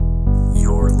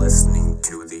listening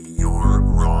to the You're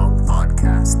Wrong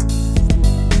podcast.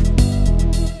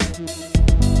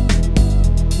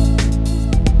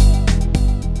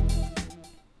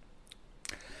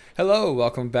 Hello,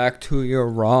 welcome back to You're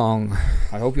Wrong.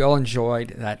 I hope you all enjoyed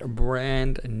that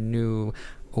brand new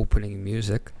opening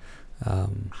music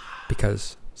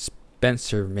because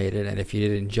Spencer made it, and if you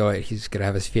didn't enjoy it, he's going to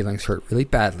have his feelings hurt really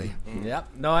badly. Yep.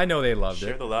 No, I know they loved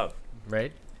Share it. the love.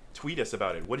 Right? Tweet us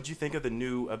about it. What did you think of the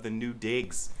new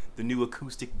digs, the new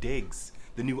acoustic digs,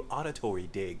 the new auditory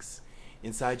digs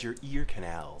inside your ear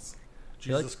canals?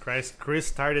 Jesus Christ, Chris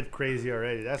started crazy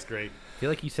already. That's great. I feel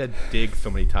like you said dig so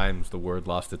many times the word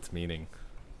lost its meaning.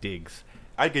 Digs.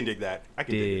 I can dig that. I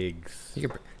can dig Digs.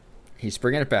 He's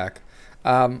bringing it back.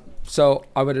 So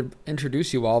I would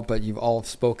introduce you all, but you've all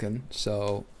spoken,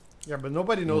 so Yeah, but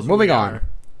nobody knows. moving who we on. are.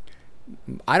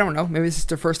 I don't know. Maybe this is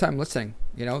their first time listening.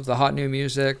 You know, the hot new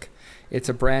music. It's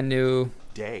a brand new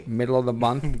day. middle of the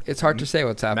month. It's hard to say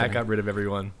what's happening. Matt got rid of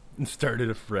everyone and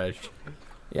started afresh.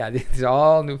 Yeah, these are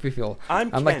all new people. I'm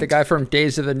like the Kent. guy from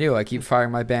Days of the New. I keep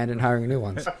firing my band and hiring new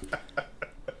ones.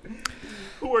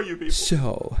 Who are you people?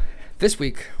 So, this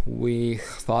week we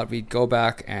thought we'd go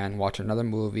back and watch another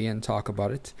movie and talk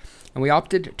about it. And we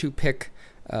opted to pick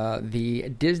the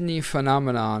Disney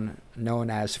phenomenon known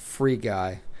as Free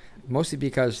Guy. Mostly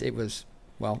because it was,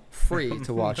 well, free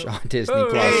to watch on Disney+.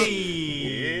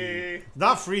 Hey.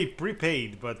 Not free,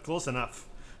 prepaid, but close enough.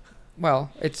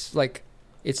 Well, it's like,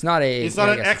 it's not a... It's not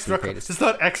I an guess extra. prepaid. It's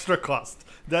not extra cost.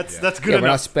 That's good Yeah, we're not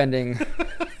enough. spending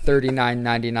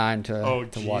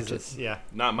 $39.99 to watch it. Jesus, yeah.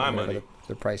 Not my Whatever money.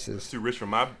 the price is. Too rich for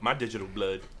my digital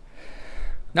blood.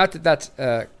 Not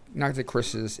that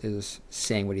Chris is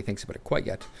saying what he thinks about it quite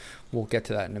yet. We'll get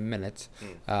to that in a minute.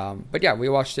 But yeah, we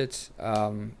watched it.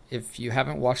 If you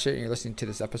haven't watched it and you're listening to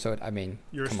this episode, I mean,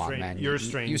 You're come on, strange. man. You're You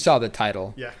strange. saw the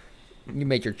title. Yeah. You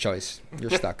made your choice. You're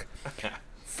stuck.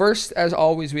 First, as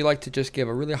always, we like to just give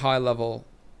a really high-level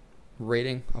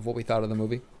rating of what we thought of the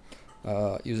movie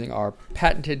using our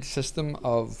patented system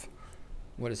of,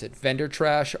 vendor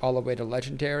trash all the way to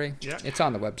legendary. Yeah. It's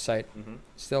on the website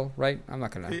still, right? I'm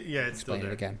not going to Yeah, it's still explain there.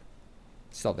 it again.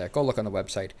 It's still there. Go look on the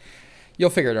website. You'll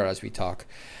figure it out as we talk.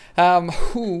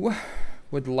 Who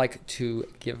would like to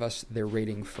give us their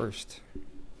rating first?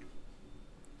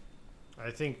 I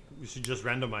think we should just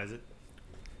randomize it.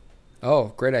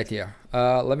 Oh, great idea.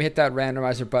 Let me hit that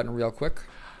randomizer button real quick.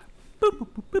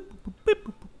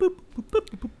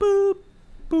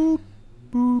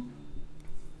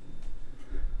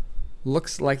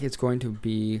 Looks like it's going to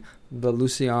be the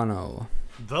Luciano.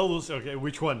 Okay,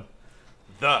 which one?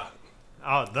 The.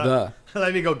 Oh, the.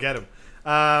 Let me go get him.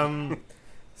 My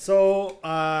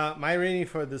rating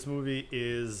for this movie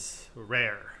is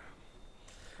rare.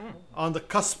 On the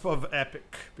cusp of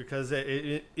epic, because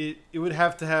it would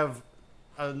have to have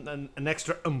an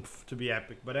extra oomph to be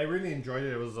epic. But I really enjoyed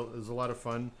it. It was a lot of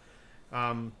fun.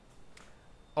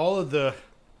 All of the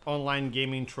online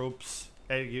gaming tropes,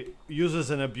 it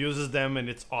uses and abuses them, and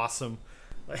it's awesome.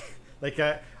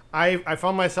 I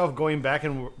found myself going back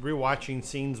and rewatching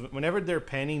scenes whenever they're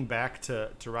panning back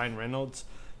to Ryan Reynolds.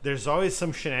 There's always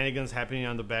some shenanigans happening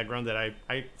on the background that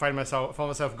I found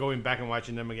myself going back and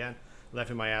watching them again,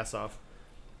 laughing my ass off.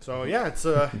 So yeah, it's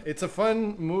a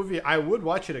fun movie. I would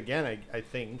watch it again. I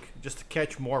think just to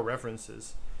catch more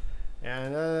references.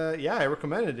 And I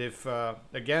recommend it. If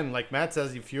again, like Matt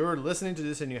says, if you're listening to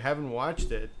this and you haven't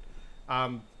watched it,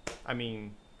 go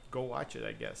watch it,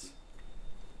 I guess.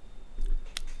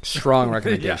 Strong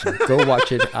recommendation. Go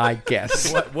watch it, I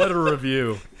guess. What a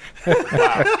review.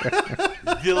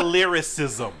 The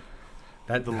lyricism.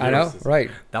 That, I know, right.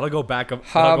 That'll go in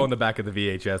the back of the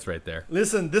VHS right there.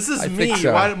 Listen, this is I me. think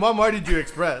so. What more did you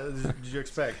expect?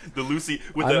 The Lucy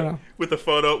I don't know. with a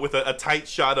photo with a tight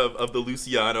shot of the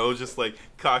Luciano just like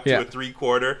cocked Yeah. to a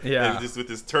 3/4. Yeah. And just with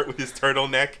his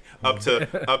turtleneck up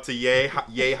to yay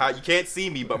high. You can't see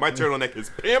me, but my turtleneck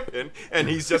is pimping, and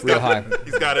he's just Real got high.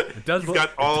 he's got it. does He's look- got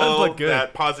it does all look good.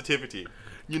 that positivity.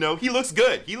 You know, he looks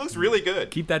good. He looks really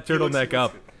good. Keep that He looks- turtleneck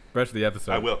up. Rest of the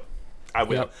episode. I will.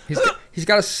 Yep. He's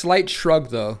got a slight shrug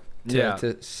though Yeah.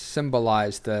 to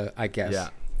symbolize the, I guess. Yeah.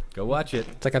 Go watch it.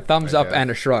 It's like a thumbs I up guess.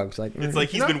 and a shrug. It's like It's like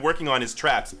he's been working on his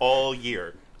traps all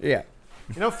year. yeah.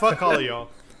 Fuck all of y'all.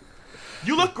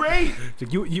 You look great. So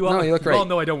you No, all, you look all great.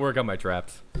 know I don't work on my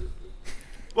traps.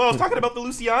 Well, I was talking about the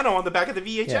Luciano on the back of the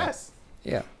VHS.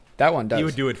 Yeah. That one does. He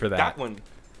would do it for that. That one.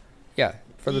 Yeah,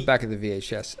 for the back of the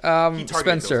VHS. He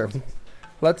targeted Spencer,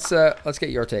 those let's get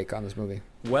your take on this movie.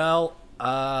 Well,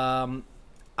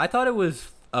 I thought it was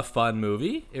a fun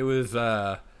movie. It was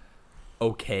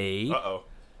okay. Uh-oh.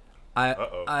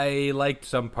 I liked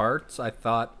some parts. I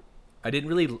thought I didn't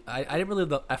really.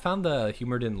 I found the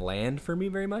humor didn't land for me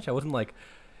very much. I wasn't like.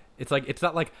 It's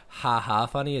not like ha ha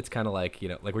funny. It's kind of like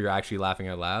like where you're actually laughing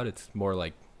out loud. It's more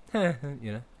like, yeah,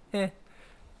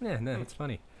 no, it's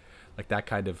funny, like that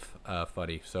kind of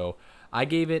funny. So I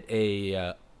gave it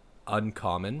a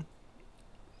uncommon.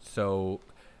 So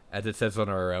as it says on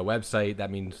our website, that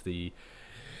means it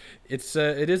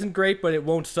isn't great, but it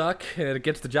won't suck, and it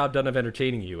gets the job done of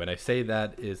entertaining you. And I say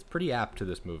that is pretty apt to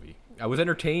this movie. I was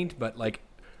entertained, but like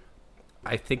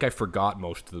I think I forgot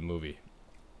most of the movie.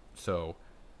 So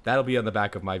that'll be on the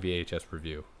back of my VHS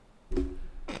review.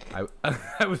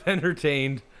 I was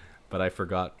entertained, but I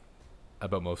forgot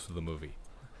about most of the movie.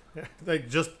 Like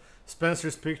just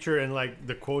Spencer's picture and like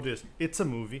the quote is, "It's a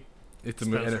movie." It's a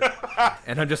movie,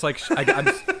 and I'm just like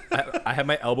I have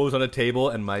my elbows on a table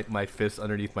and my fists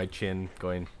underneath my chin,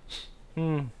 going.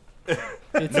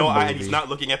 It's No, and he's not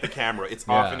looking at the camera. It's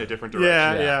off in a different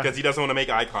direction. Yeah. Because he doesn't want to make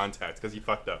eye contact because he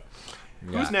fucked up.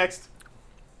 Yeah. Who's next?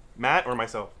 Matt or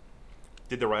myself?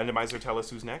 Did the randomizer tell us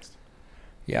who's next?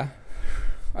 Yeah.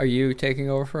 Are you taking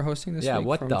over for hosting this Yeah, week?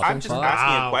 what from the Film I'm just Pod? asking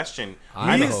Wow. a question. I'm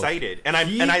I'm the host. excited, and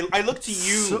I look to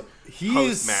you, He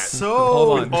host is Matt. so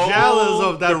Hold on. jealous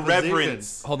of that the position.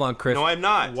 reverence. Hold on, Chris. No, I'm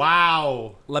not.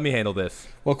 Wow. Let me handle this.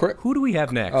 Well, Who do we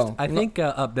have next? Oh, I no. think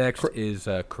up next is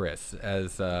Chris,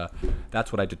 as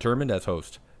that's what I determined as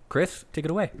host. Chris, take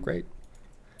it away. great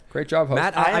job, host.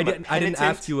 Matt, I am I a didn't penitent-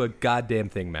 ask you a goddamn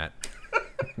thing, Matt.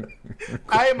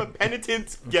 I am a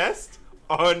penitent guest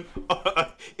on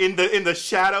in the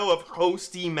shadow of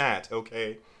hosty Matt.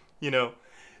 Okay,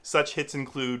 such hits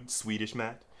include Swedish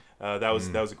Matt. That was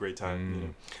a great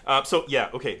time. So yeah,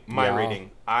 okay. My Yeah.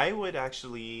 rating. I would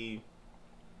actually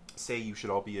say you should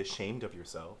all be ashamed of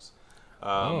yourselves.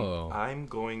 I'm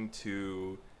going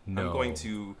to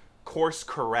course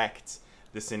correct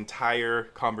this entire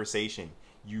conversation.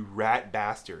 You rat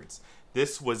bastards.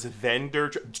 This was vendor.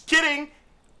 Kidding.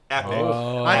 Epic.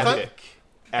 Oh. I thought- Epic.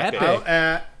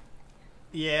 Epic.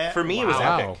 Yeah. For me, it was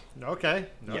Wow. epic. Okay.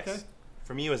 Yes.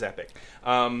 For me, it was epic.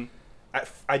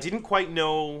 I didn't quite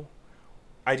know.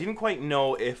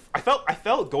 If I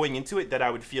felt going into it that I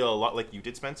would feel a lot like you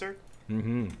did, Spencer.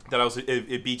 Mm-hmm. That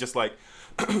it'd be just like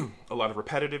a lot of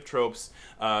repetitive tropes,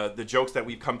 the jokes that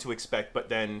we've come to expect. But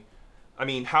then, I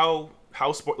mean,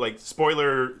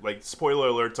 spoiler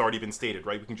alert's already been stated,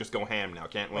 right? We can just go ham now,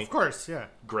 can't we? Of course, yeah.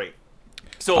 Great.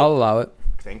 So I'll allow it.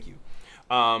 thank you.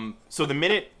 So the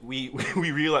minute we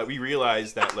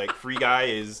realize that like Free Guy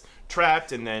is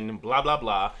trapped and then blah blah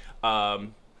blah,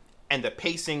 and the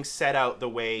pacing set out the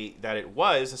way that it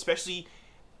was, especially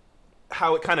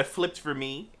how it kind of flipped for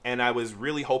me, and I was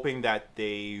really hoping that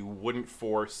they wouldn't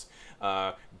force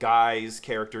Guy's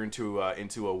character into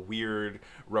a weird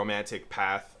romantic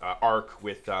path arc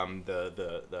with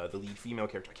the lead female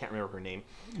character. I can't remember her name.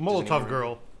 Molotov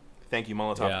girl. Thank you,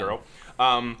 Molotov Yeah. girl.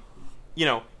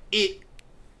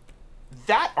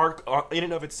 That arc in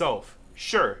and of itself,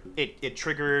 sure, it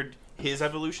triggered his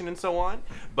evolution and so on,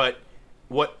 but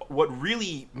what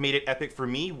really made it epic for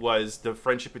me was the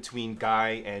friendship between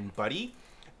Guy and Buddy.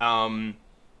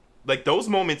 Like those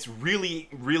moments really,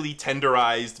 really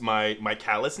tenderized my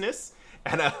callousness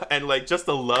and like just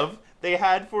the love they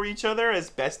had for each other as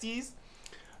besties.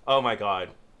 Oh my god!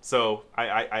 So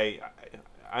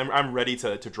I'm ready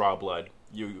to draw blood.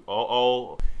 You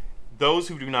all those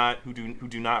who do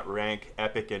not rank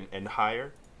epic and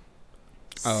higher.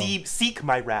 Seek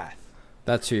my wrath.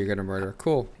 That's who you're gonna murder.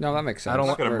 Cool. No, that makes sense. don't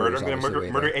I'm gonna Murder is murder. I'm obviously gonna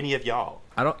way murder there. any of y'all.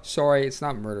 I don't. Sorry, it's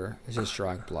not murder. It's just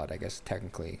drawing blood, I guess,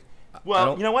 technically. Well,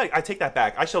 don't- you know what? I take that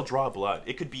back. I shall draw blood.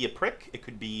 It could be a prick. It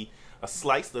could be a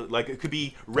slice. Like it could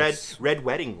be red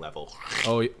wedding level.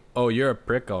 Oh, you're a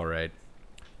prick, all right.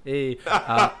 Hey,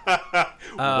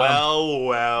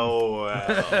 Well.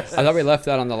 I thought we left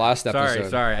that on the last episode.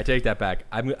 sorry, I take that back.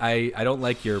 I don't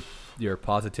like your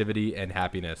positivity and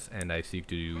happiness, and I seek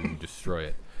to destroy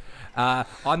it.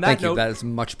 On that Thank you. note, That is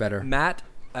much better. Matt,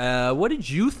 what did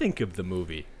you think of the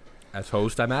movie? As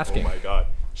host, I'm Oh asking. my god!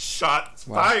 Shots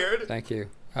Wow. fired. Thank you.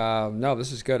 No,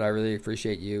 this is good. I really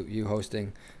appreciate you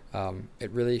hosting.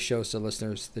 It really shows to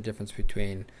listeners the difference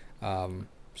between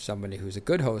somebody who's a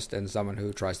good host and someone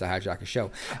who tries to hijack a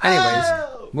show.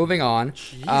 Anyways, moving on.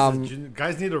 Jesus, do you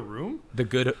guys need a room? The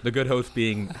good host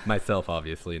being myself,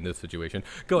 obviously, in this situation.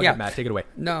 Go ahead, Yeah. Matt. Take it away.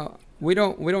 No, we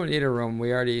don't need a room.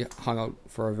 We already hung out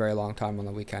for a very long time on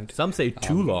the weekend. Some say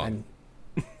too long. And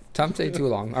some say too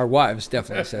long. Our wives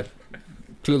definitely said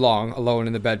too long alone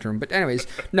in the bedroom. But anyways,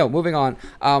 no, moving on.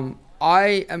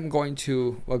 I am going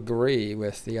to agree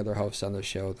with the other hosts on the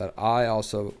show that I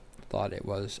also thought it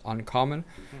was uncommon.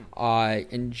 I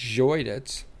enjoyed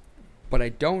it, but I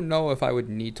don't know if I would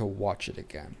need to watch it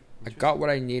again. got what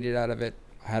I needed out of it.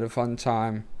 I had a fun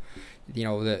time. You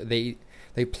know, they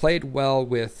played well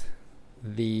with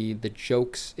the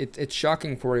jokes. It's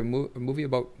shocking for a movie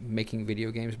about making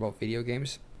video games, about video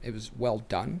games. It was well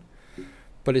done,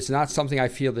 but it's not something I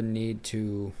feel the need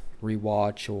to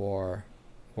rewatch or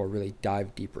really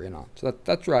dive deeper in on. So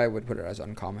that's where I would put it as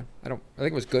uncommon. I think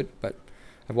it was good, but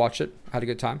I've watched it, had a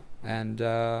good time, and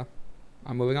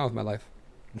I'm moving on with my life.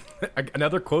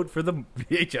 Another quote for the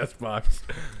VHS box.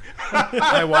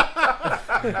 I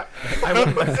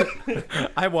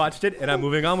watched it, and I'm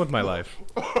moving on with my life.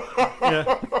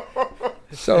 Yeah.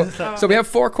 So we have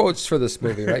 4 quotes for this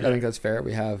movie, right? I think that's fair.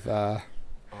 We have. Oh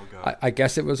god. I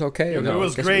guess it was okay. It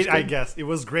was great, I guess. It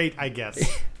was great, I guess.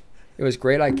 It was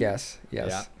great, I guess.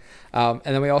 Yes. And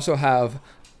then we also have,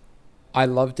 I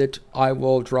loved it. I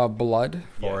will draw blood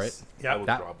For Yes, it. I will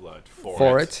That- draw blood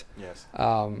for it. Yes.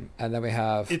 And then we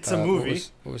have. It's a movie.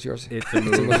 What was yours? It's a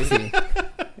movie.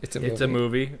 It's a movie. It's a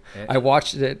movie. I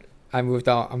watched it. I moved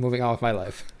on. I'm moving on with my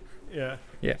life. Yeah.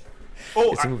 Yeah.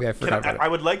 Oh, It's a movie I forgot about it. I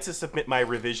would like to submit my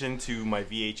revision to my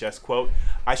VHS quote.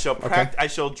 I shall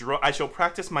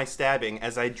practice my stabbing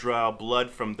as I draw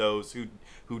blood from those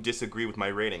who disagree with my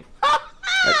rating.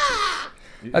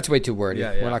 That's way too wordy.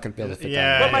 Yeah, yeah. We're not going to be able to fit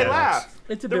Yeah. that. But my in. laugh.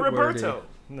 It's a the bit Roberto.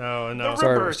 No. The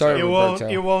Sorry, Roberto. sorry, It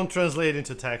Roberto. won't translate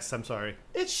into text. I'm sorry.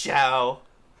 It shall.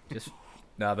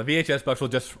 No, the VHS box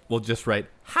will just write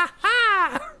ha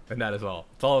ha, and that is all.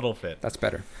 It's all it'll fit. That's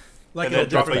better. Like And then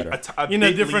drop better. in a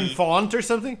bit.ly different font or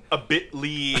something. a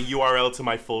bit.ly URL to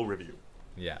my full review.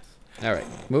 Yes. All right.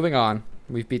 Moving on.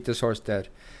 We've beat this horse dead.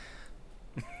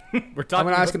 We're talking I'm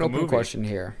going to ask about an the open movie. question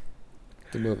here.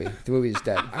 The movie is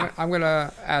dead. I'm going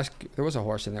to ask. There was a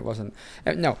horse in it, wasn't?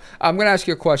 No. I'm going to ask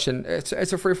you a question. It's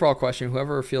a free for all question.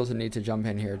 Whoever feels the need to jump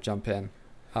in here, jump in.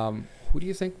 Who do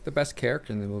you think the best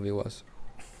character in the movie was?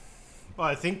 Well,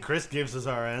 I think Chris gives us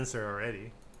our answer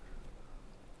already.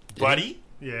 Buddy?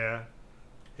 Yeah.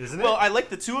 Isn't it? Well, I like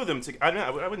the two of them. I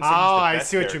wouldn't say he's the I best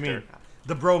see what you character. mean.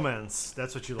 The bromance.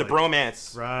 That's what you The like.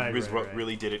 bromance Right, was right, what right.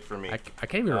 really did it for me. I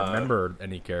can't even remember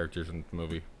any characters in the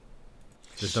movie.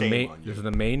 There's the Shame main. on you. There's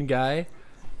the main guy,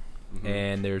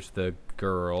 and there's the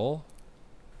girl,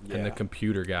 and the Yeah.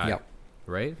 computer guy. Yep.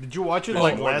 Right? Did you watch it Oh,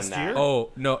 like more than last that. year? Oh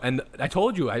no! And I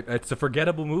told you, it's a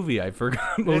forgettable movie. I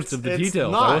forgot most of the it's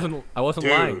details. not. I wasn't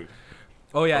Dude. lying.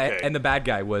 Oh yeah, Okay. and the bad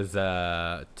guy was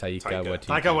Taika Taika. Waititi.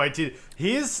 Taika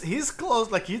Waititi. He's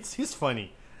close. Like he's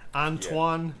funny.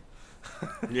 Antoine.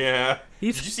 Yeah.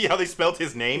 He's- Did you see how they spelled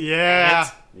his name? Yeah.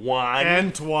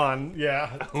 Antoine.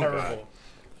 Yeah. Oh, Terrible.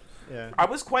 Yeah. I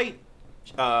was quite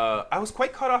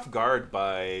caught off guard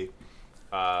by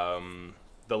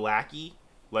the lackey.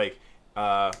 Like,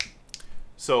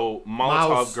 so Molotov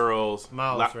Mouse. girls.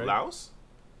 Mouse, right? Laos?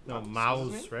 No, What's his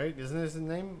Mouse, name? right? Isn't his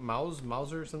name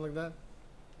Mauser or something like that?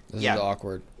 This Yeah. is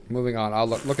awkward. Moving on. I'll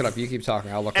look it up. You keep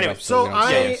talking. I'll look Anyway, it up. So we don't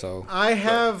say I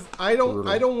it, don't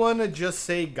Brutal. want to just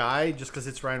say guy just because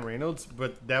it's Ryan Reynolds,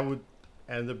 but that would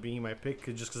end up being my pick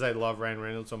just because I love Ryan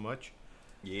Reynolds so much.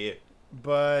 Yeah.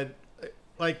 But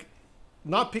like,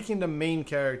 not picking the main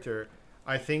character,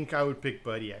 I think I would pick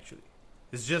Buddy. Actually,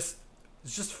 it's just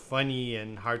funny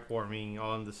and heartwarming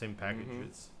all in the same package.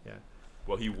 It's, yeah.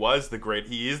 Well, he is the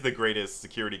greatest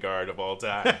security guard of all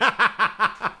time.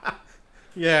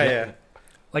 Yeah.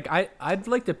 Like I'd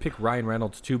like to pick Ryan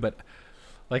Reynolds too, but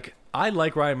like I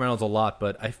like Ryan Reynolds a lot,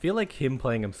 but I feel like him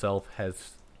playing himself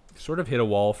has sort of hit a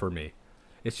wall for me.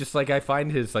 It's just like I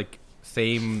find his like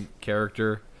same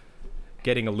character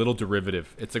getting a little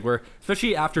derivative. It's like where,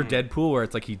 especially after Deadpool, where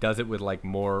it's like he does it with like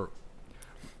more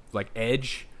like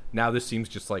edge. Now this seems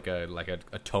just like a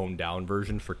toned down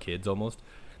version for kids almost,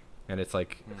 and it's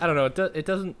like I don't know. It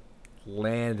doesn't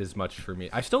land as much for me.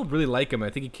 I still really like him. I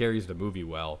think he carries the movie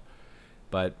well,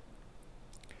 but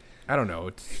I don't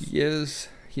know. he's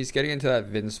getting into that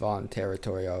Vince Vaughn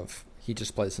territory of he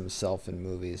just plays himself in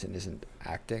movies and isn't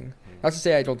acting. Not to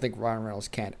say I don't think Ryan Reynolds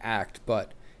can't act,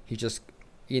 but he just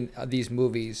in these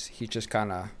movies he's just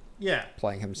kind of Yeah.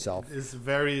 playing himself. It's a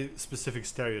very specific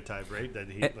stereotype, right? That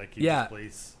he yeah. just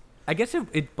plays. I guess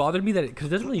it bothered me that because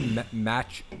it doesn't really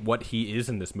match what he is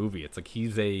in this movie. It's like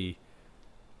he's a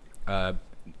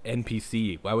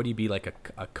NPC. Why would he be like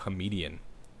a comedian?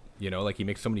 You know, like he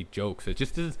makes so many jokes. It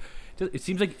just is. It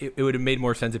seems like it would have made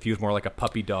more sense if he was more like a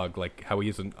puppy dog, like how he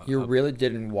is in. You really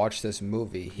didn't watch this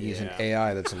movie. He's an Yeah.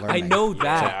 AI that's learning. I know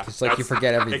that. It's like you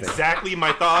forget everything. Exactly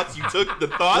my thoughts. You took the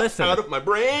thoughts Listen, out of my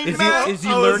brain. is Mel. he I was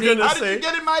learning? gonna How say- did you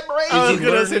get in my brain? I was he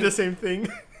gonna say learning- the same thing.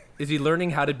 Is he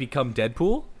learning how to become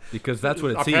Deadpool? Because that's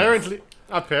what it seems.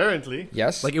 Apparently.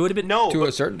 Yes, Like it would have been No, to but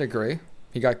a certain degree.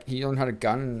 He learned how to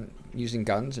gun and using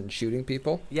guns and shooting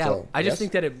people. Yeah, So, I just yes.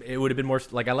 think that it would have been more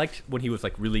like I liked when he was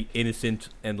like really innocent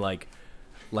and like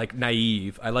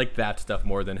naive. I liked that stuff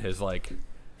more than his like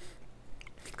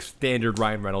standard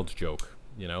Ryan Reynolds joke,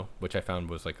 you know, which I found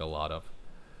was like a lot of.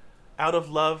 Out of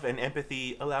love and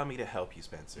empathy, allow me to help you,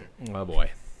 Spencer. Oh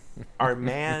boy. Our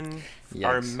man,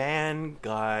 Yikes.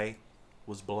 guy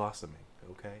was blossoming.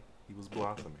 Okay, he was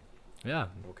blossoming. Yeah.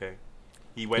 Okay,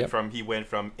 he went Yep.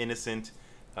 from innocent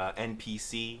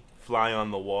NPC, fly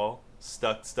on the wall,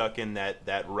 stuck in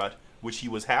that rut, which he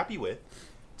was happy with,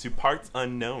 to parts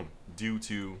unknown due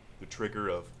to the trigger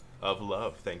of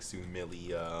love, thanks to Millie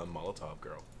Molotov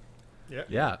girl.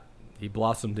 Yeah. He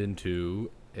blossomed into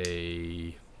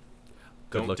a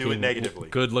Don't do it negatively.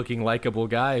 good-looking, likable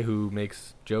guy who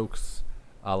makes jokes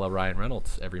a la Ryan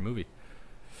Reynolds every movie.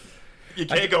 You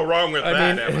can't go wrong with I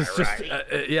that. mean, am it's I just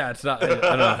right? yeah, it's not. I don't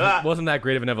know. It wasn't that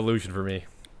great of an evolution for me.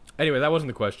 Anyway, that wasn't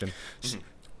the question.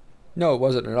 No, it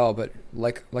wasn't at all. But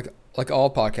like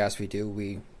all podcasts we do,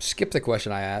 we skip the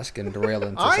question I ask and derail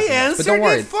into I something else. answered But don't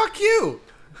worry. it. Fuck you.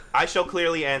 I shall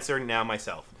clearly answer now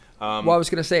myself. Well, I was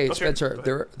going to say, Oh, sure. Spencer,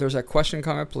 Go ahead. there's a question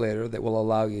coming up later that will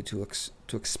allow you to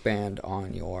expand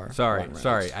on your. Sorry. Ryan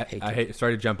Sorry, Reynolds I hatred. hate.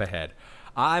 Sorry to jump ahead.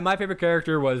 My favorite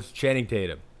character was Channing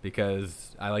Tatum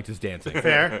because I liked his dancing.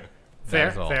 Fair.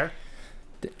 That is all. Fair.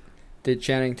 Did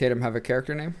Channing Tatum have a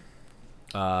character name?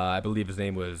 I believe his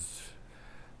name was.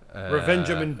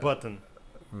 Revenjamin Button.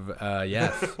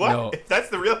 Yes. What? No. That's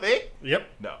the real thing? Yep.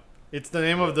 No. It's the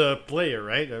name of the player,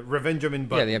 right? Revenjamin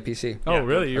Button. Yeah, the NPC. Oh,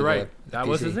 really? You're Like right. the That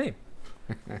was his PC. name.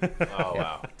 Oh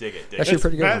wow, dig it. Actually, It's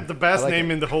pretty good. one. the best I like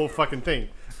name it. in the whole fucking thing.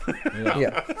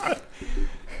 Yeah.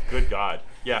 Good God.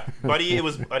 Yeah, Buddy. It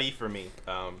was Buddy for me.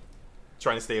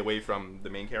 Trying to stay away from the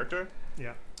main character.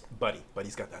 Yeah.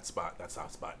 Buddy's got that spot, that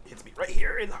soft spot. Hits me right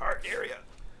here in the heart area.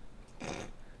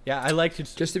 Yeah, I liked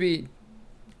it. Just to be.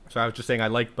 So I was just saying I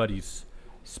liked Buddy's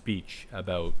speech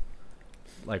about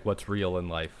like what's real in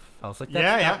life. I was like,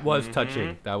 that was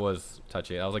touching. That was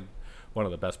touching. That was like one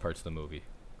of the best parts of the movie.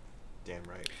 Damn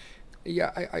right.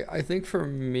 Yeah, I think for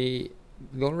me,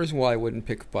 the only reason why I wouldn't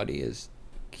pick Buddy is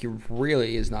he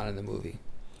really is not in the movie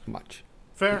much.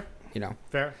 Fair. You know.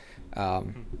 Fair.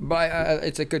 But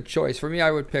it's a good choice. For me,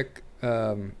 I would pick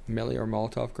Millie or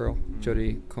Molotov Girl,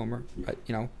 Jodie Comer.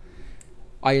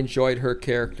 I enjoyed her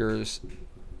character's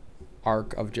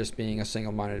arc of just being a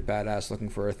single-minded badass looking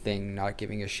for a thing, not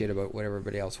giving a shit about what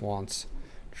everybody else wants,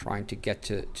 trying to get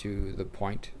to the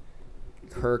point.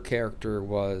 Her character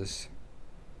was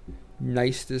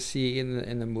nice to see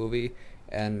in the movie,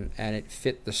 and it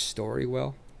fit the story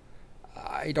well.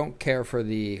 I don't care for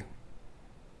the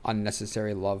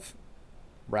unnecessary love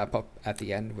wrap up at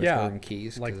the end with her and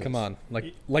Keys. Like, 'cause come it's- on,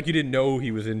 like you didn't know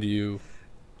he was into you.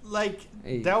 Like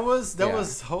Hey, that was yeah.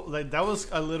 that was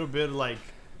a little bit like,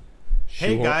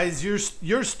 hey Sure. guys,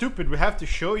 you're stupid. We have to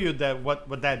show you that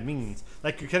what that means.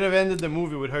 Like you could have ended the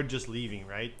movie with her just leaving,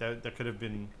 right? That could have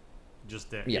been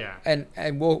just there. Yeah.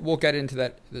 And we'll get into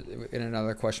that in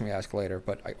another question we ask later.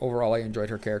 But overall, I enjoyed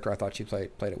her character. I thought she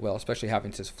played it well, especially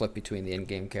having this flip between the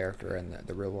in-game character and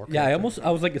the real world. Yeah, character.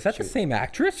 I was like, is that the same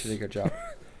actress? She did a good job.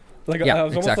 Like Yeah, I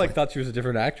was almost exactly. like thought she was a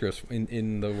different actress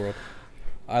in the world.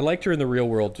 I liked her in the real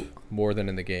world more than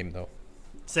in the game, though.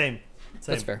 Same.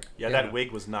 That's fair. Yeah, that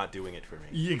wig was not doing it for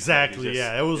me. Exactly. It just-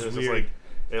 Yeah, it was just weird.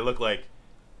 like,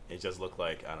 it just looked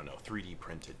like, I don't know, 3D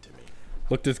printed to me.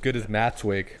 Looked as good as Matt's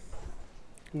wig.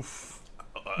 Oof.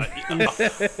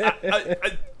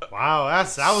 I- Wow, that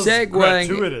was Segueing-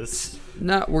 gratuitous.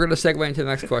 No, we're gonna segue into the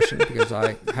next question because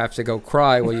I have to go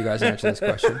cry while you guys answer this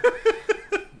question.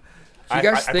 I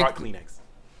guys think- brought Kleenex.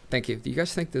 Thank you. Do you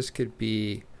guys think this could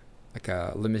be like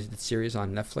a limited series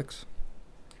on Netflix?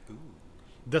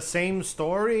 The same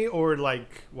story or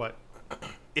like what?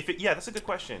 Yeah, that's a good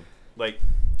question. Like,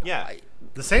 yeah,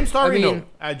 The same story? I mean,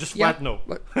 no. Just yeah, flat no.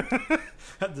 but-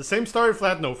 The same story,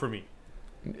 flat no for me.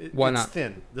 Why It's not?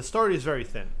 thin. The story is very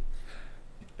thin.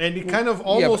 And it kind of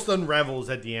almost unravels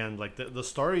at the end. Like the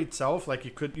story itself, like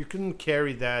you couldn't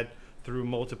carry that through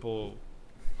multiple.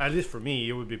 At least for me,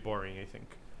 it would be boring. I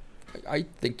think. I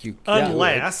think you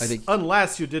Unless I think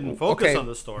you didn't focus Okay. on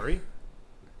the story.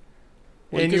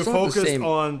 Well, and you you still have the focused same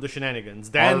on the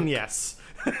shenanigans. Then arc. yes.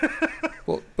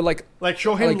 well, but like Like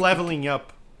show him Like- leveling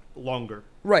up longer.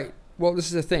 right. Well, this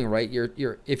is the thing, right?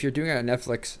 You're if you're doing a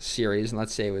Netflix series, and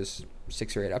let's say it was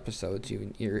 6 or 8 episodes,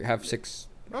 you have 6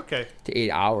 Okay. to 8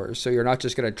 hours. So you're not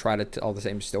just gonna try to tell the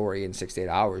same story in 6 to 8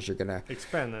 hours. You're gonna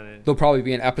Expand on it. there'll probably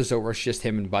be an episode where it's just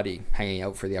him and Buddy hanging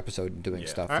out for the episode and doing Yeah.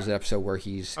 stuff. Alright. There's an episode where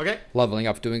he's Okay. leveling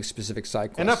up, doing specific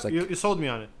side quests. Enough. Like, You sold me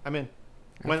on it. I'm in.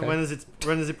 Okay. When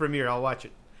does it premiere? I'll watch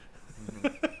it.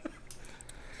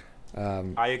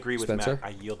 I agree with Spencer? Matt. I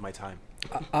yield my time.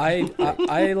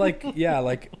 I like, yeah,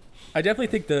 like, I definitely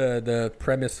think the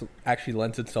premise actually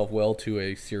lends itself well to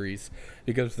a series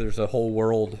because there's a whole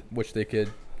world which they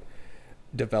could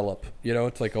develop. You know,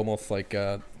 it's like almost like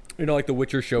like the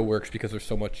Witcher show works because there's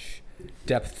so much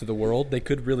depth to the world. They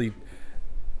could really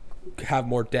have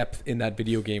more depth in that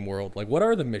video game world. Like, what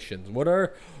are the missions?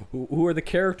 Who are the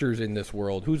characters in this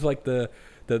world? Who's like the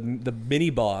mini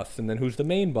boss, and then who's the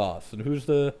main boss, and who's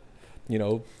the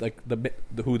like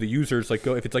who the users like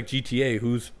go. If it's like GTA,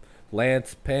 who's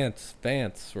Lance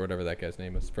Vance or whatever that guy's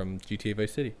name is from GTA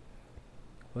Vice City?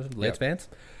 Was it Lance Vance?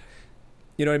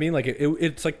 You know what I mean? Like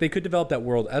it's like they could develop that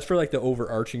world. As for like the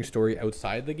overarching story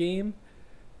outside the game,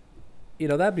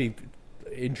 that'd be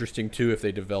interesting too if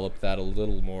they developed that a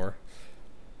little more.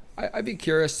 I'd be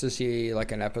curious to see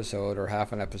like an episode or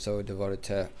half an episode devoted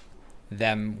to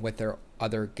them with their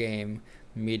other game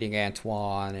meeting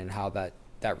Antoine and how that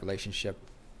relationship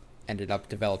ended up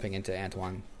developing into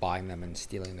Antoine buying them and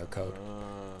stealing their code.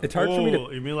 It's hard for me to.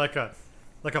 You mean like a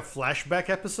flashback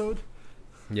episode?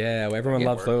 Yeah, well, everyone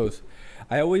loves those.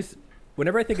 I always,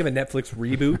 whenever I think of a Netflix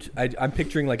reboot, I'm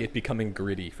picturing like it becoming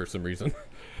gritty for some reason.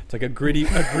 It's like a gritty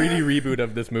reboot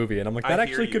of this movie, and I'm like, that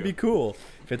actually could be cool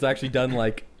if it's actually done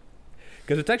like,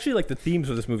 because it's actually like the themes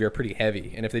of this movie are pretty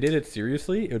heavy, and if they did it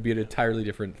seriously, it would be an entirely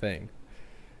different thing.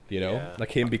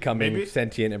 Like him becoming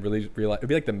sentient and really realize it'd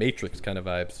be like the Matrix kind of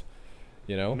vibes.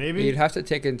 Maybe you'd have to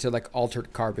take it into like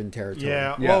altered carbon territory.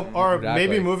 Yeah, Yeah, well, or exactly.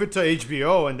 maybe move it to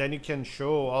HBO, and then you can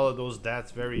show all of those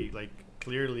deaths very like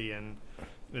clearly and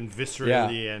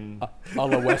viscerally and a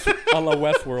la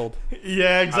Westworld.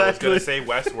 yeah, I was exactly. gonna say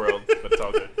Westworld, but it's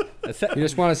all good. You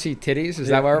just want to see titties? Is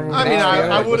that what everyone I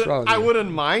mean, wants? I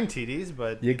wouldn't mind TDs,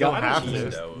 but You you don't got have me. to.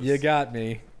 Those. You got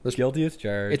me. Let's- Guilty as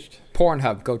charged. It's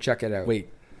Pornhub. Go check it out. Wait,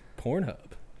 Pornhub.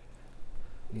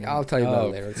 Yeah, I'll tell you about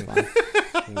it later. It's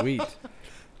fine. Sweet.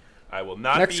 I will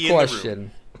not Next be in the room.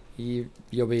 question.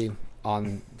 You'll be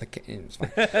on the. It's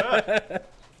fine.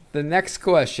 The next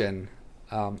question: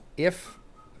 if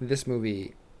this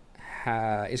movie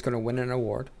is going to win an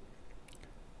award,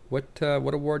 what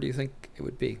award do you think it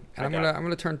would be? And I'm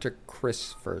gonna turn to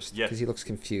Chris first Yes. because he looks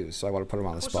confused, so I want to put him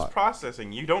on the I was spot. just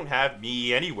processing. You don't have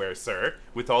me anywhere, sir.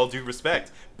 With all due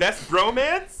respect, best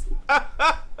bromance.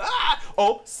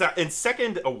 And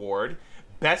second award,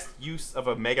 best use of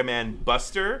a Mega Man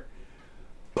Buster.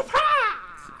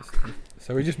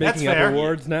 So we're just That's making up fair.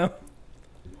 awards now?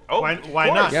 Oh, Why of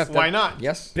not? course. Yeah, Why not?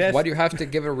 Yes. Best- Why do you have to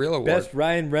give it a real award? Best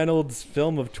Ryan Reynolds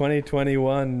film of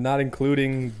 2021, not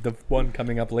including the one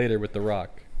coming up later with The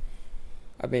Rock.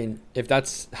 I mean, if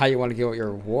that's how you want to give out your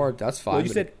award, that's fine. Well, you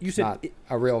but said- it's said not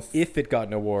a real If it got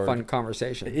an award. fun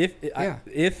conversation. If Yeah.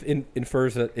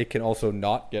 infers that it can also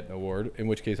not get an award, in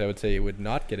which case I would say it would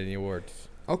not get any awards.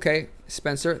 Okay,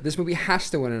 Spencer, this movie has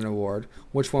to win an award.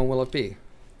 Which one will it be?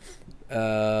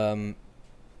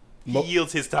 He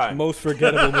yields his time. Most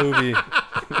forgettable movie.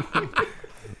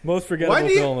 Most forgettable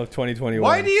film of 2021.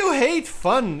 Why do you hate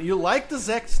fun? You like the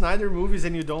Zack Snyder movies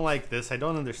and you don't like this. I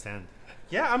don't understand.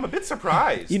 Yeah, I'm a bit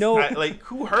surprised. Like,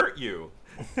 who hurt you?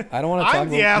 I don't want to talk I'm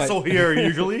the about asshole here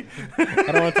usually. I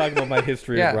don't want to talk about my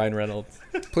history Yeah. of Ryan Reynolds.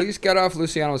 Please get off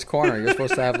Luciano's corner. You're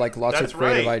supposed to have like lots That's of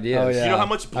creative right. ideas. Oh, yeah. You know how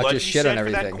much Not blood just he shit shed on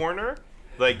for that everything. corner?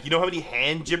 Like, you know how many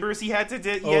hand gibbers he had to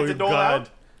Oh dole God, out?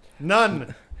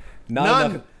 none. Not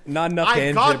None. enough. Not enough I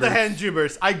hand got the gibbers. hand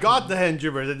gibbers. I got the hand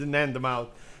gibbers. I didn't hand them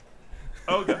out.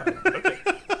 Oh god. Okay.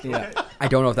 Yeah. I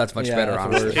don't know if that's much Yeah, better,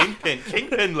 that's honestly.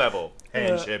 Kingpin level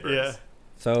hand gibbers. Yeah.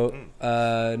 So,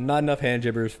 not enough hand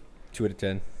gibbers. 2 out of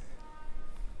 10.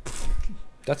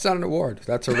 That's not an award.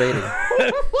 That's a rating.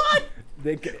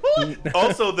 They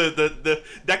Also, the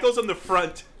that goes on the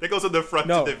front. That goes on the front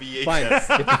no, to the fine.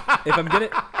 VHS.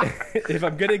 If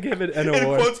I'm gonna give it an In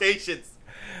award, quotations.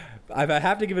 if I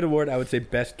have to give it an award, I would say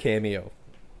best cameo.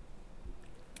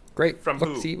 Great. From Look,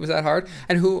 who? see, was that hard?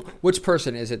 And who? Which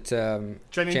person is it? Channing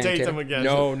Channing Tatum again.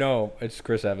 No, it's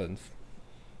Chris Evans.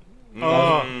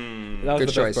 Oh. That was Good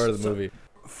the choice. best part of the movie.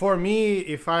 For me,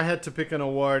 if I had to pick an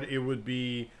award, it would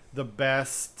be the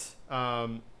best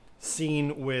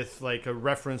scene with like a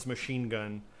reference machine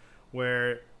gun,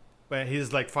 where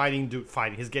he's like fighting.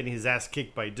 He's getting his ass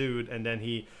kicked by dude, and then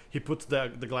he puts the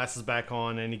glasses back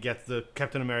on, and he gets the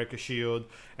Captain America shield,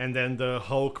 and then the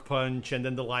Hulk punch, and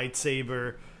then the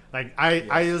lightsaber. Like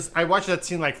I watched that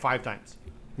scene like 5 times.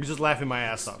 I'm just laughing my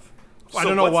ass off. I So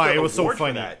don't know what's why the it was so award for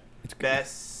funny. that?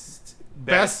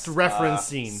 Best Reference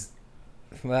scene.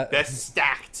 That- Best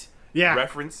stacked Yeah.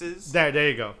 references. There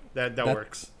you go. That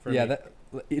works. For yeah, me.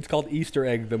 it's called Easter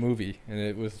Egg the movie, and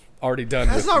it was already done.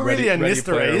 That's with not really an Ready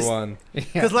Easter Player egg. One.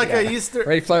 Because like a Easter,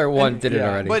 Ready Player One did it yeah.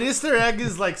 already. but Easter egg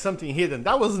is like something hidden.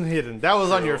 That wasn't hidden. That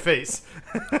was on your face.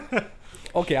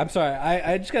 Okay, I'm sorry.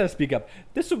 I just gotta speak up.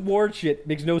 This award shit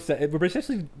makes no sense. We're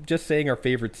essentially just saying our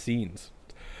favorite scenes.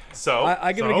 So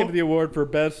I'm gonna So? give the award for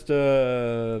best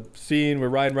scene where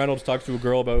Ryan Reynolds talks to a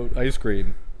girl about ice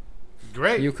cream.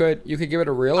 Great. you could give it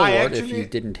a real I award if actually- you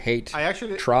didn't hate I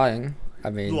actually- trying. I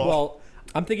mean, Lol. Well,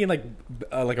 I'm thinking like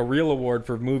a real award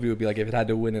for a movie would be like if it had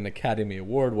to win an Academy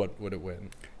Award, what would it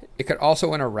win? it could also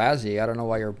win a Razzie. I don't know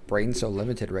why your brain's so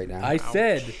limited right now. I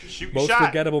said Shoot most shot.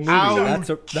 forgettable movie. Ouch.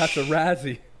 That's a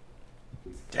Razzie.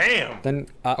 Damn. Then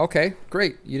okay,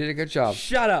 great. You did a good job.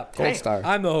 Shut up. Gold star.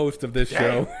 I'm the host of this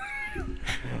show,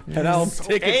 and I'll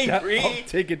take angry. I'll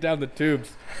take it down the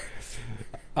tubes.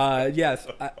 Yes,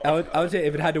 I would say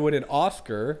if it had to win an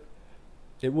Oscar,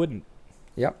 it wouldn't.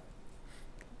 Yep.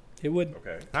 It wouldn't.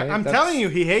 Okay. I'm that's- telling you,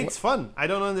 he hates fun. I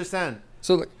don't understand.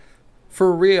 So, like,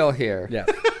 for real here, Yeah,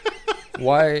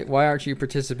 why aren't you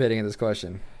participating in this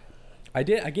question? I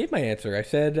did. I gave my answer. I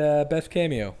said best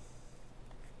cameo.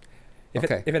 If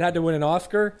Okay. it had to win an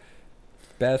Oscar,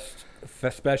 best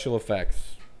special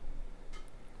effects.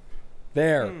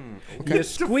 There, you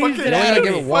squeezed Fucking- it only out gotta of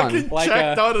give me. it one. Fucking Like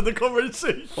checked a- out of the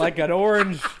conversation. Like an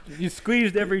orange. You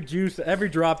squeezed every juice, every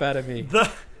drop out of me.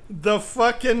 The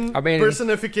fucking I mean,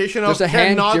 personification of there's a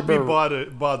hand cannot be gibber-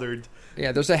 bothered.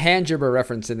 Yeah, there's a hand gibber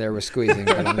reference in there with squeezing,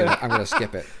 but I'm gonna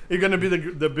skip it. You're gonna be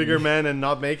the bigger man and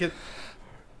not make it.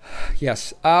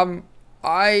 Yes.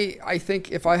 I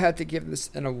think if I had to give this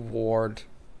an award,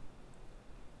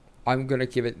 I'm gonna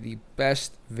give it the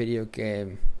best video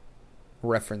game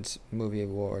reference movie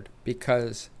award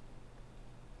because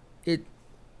it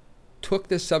took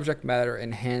this subject matter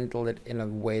and handled it in a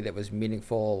way that was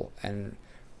meaningful and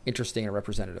interesting and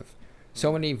representative.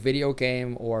 So many video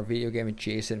game or video game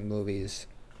adjacent movies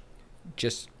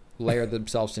just layer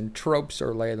themselves in tropes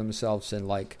or layer themselves in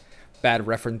like bad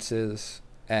references.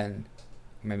 And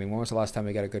I mean, when was the last time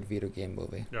we got a good video game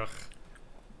movie?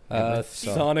 Ugh.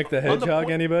 So- Sonic the Hedgehog.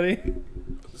 point- Anybody? That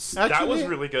was Actually-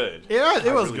 really good. Yeah, it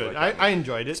I was really good. liked that I movie.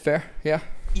 enjoyed It's it. fair, yeah.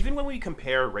 Even when we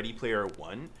compare Ready Player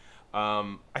One,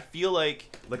 I feel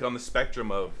like on the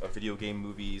spectrum of video game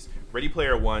movies, Ready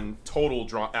Player One, total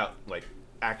like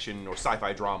action or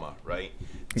sci-fi drama, right?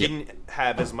 Didn't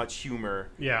have as much humor.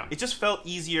 Yeah. It just felt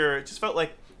easier. It just felt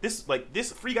like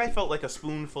this Free Guy felt like a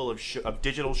spoonful of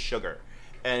digital sugar,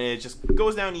 and it just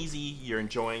goes down easy. You're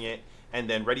enjoying it. And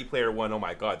then Ready Player One, oh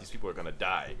my God, these people are gonna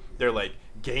die. They're like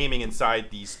gaming inside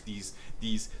these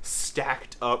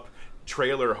stacked up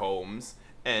trailer homes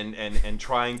and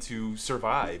trying to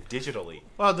survive digitally.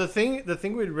 Well, the thing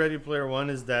with Ready Player One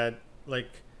is that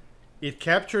like it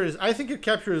captures. I think it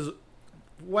captures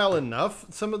well enough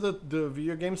some of the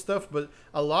video game stuff, but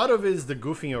a lot of it is the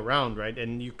goofing around, right?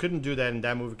 And you couldn't do that in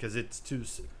that movie because it's too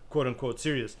quote unquote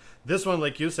serious. This one,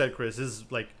 like you said, Chris, is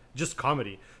like just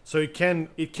comedy, so it can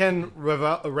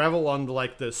revel on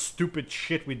like the stupid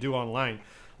shit we do online.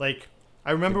 Like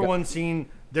I remember one scene.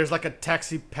 There's like a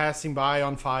taxi passing by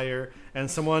on fire,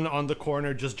 and someone on the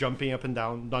corner just jumping up and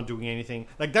down, not doing anything.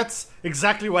 Like that's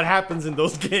exactly what happens in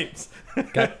those games. A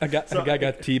guy got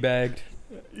teabagged.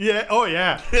 Yeah. Oh,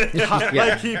 yeah.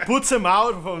 Like he puts him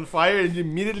out on fire and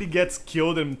immediately gets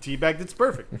killed and teabagged. It's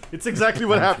perfect. It's exactly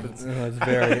what happens. It's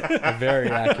very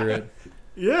accurate.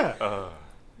 Yeah.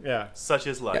 Yeah. Such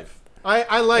is life.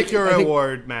 I like your I think-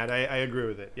 award, Matt. I agree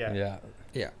with it. Yeah. Yeah.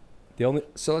 Yeah. The only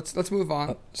So let's move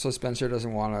on. So Spencer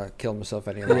doesn't want to kill himself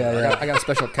any longer. Yeah. I got a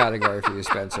special category for you,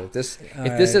 Spencer. If this All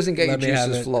this right, doesn't get your let me have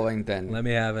juices it. flowing, then let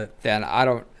me have it. I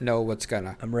don't know what's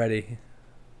gonna. I'm ready.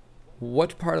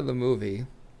 What part of the movie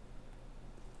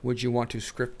would you want to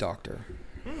script doctor?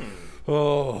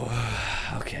 Oh,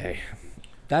 okay.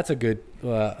 That's a good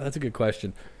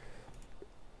question.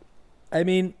 I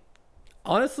mean,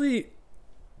 honestly,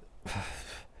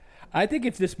 I think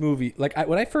if this movie, like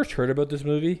when I first heard about this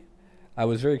movie, I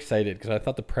was very excited because I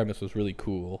thought the premise was really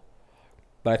cool,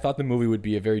 but I thought the movie would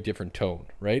be a very different tone,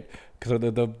 right? Because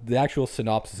the actual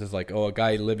synopsis is like, oh, a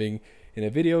guy living in a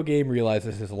video game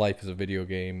realizes his life is a video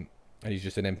game and he's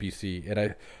just an NPC, and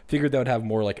I figured that would have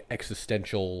more like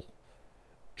existential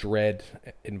dread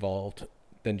involved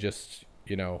than just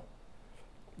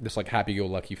this like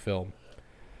happy-go-lucky film.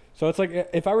 So it's like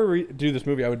if I were to do this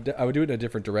movie, I would do it in a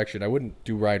different direction. I wouldn't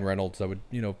do Ryan Reynolds. I would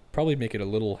probably make it a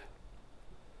little.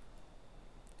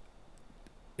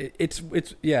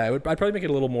 I'd probably make it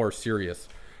a little more serious,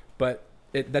 but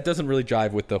that doesn't really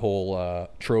jive with the whole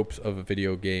tropes of a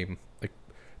video game. Like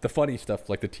the funny stuff,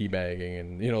 like the teabagging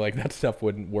and like that stuff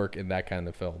wouldn't work in that kind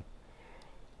of film.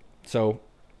 So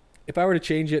if I were to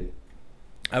change it,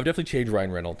 I would definitely change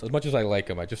Ryan Reynolds. As much as I like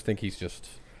him, I just think he's just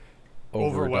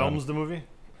Overwhelms overdone. the movie.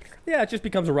 Yeah, it just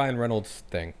becomes a Ryan Reynolds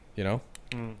thing, you know?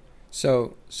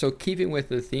 So keeping with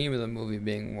the theme of the movie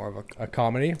being more of A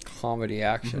comedy. comedy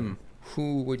action,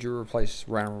 who would you replace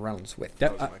Ryan Reynolds with?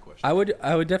 That was my question.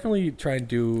 I would definitely try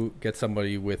and get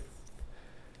somebody with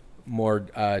more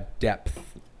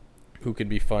depth, who can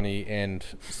be funny and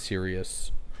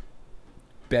serious,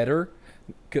 better,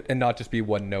 and not just be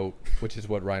one note, which is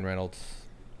what Ryan Reynolds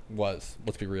was.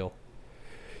 Let's be real.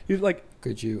 He was like,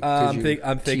 Could you? I'm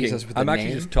tease thinking. us with I'm a actually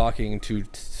name? just talking to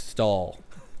Stall.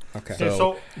 Okay. Okay,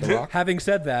 So- The Rock? Having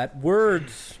said that,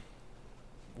 words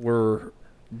were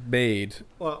made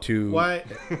well, to why?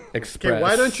 express. Okay,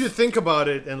 why don't you think about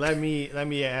it and let me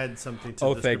add something to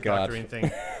Oh, the thank script God. doctoring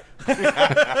thing.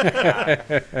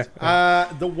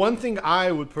 The one thing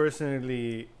I would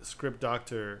personally script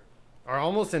doctor or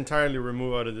almost entirely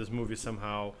remove out of this movie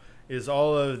somehow is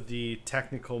all of the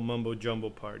technical mumbo jumbo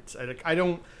parts.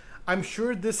 I'm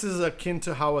sure this is akin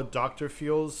to how a doctor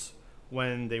feels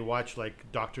when they watch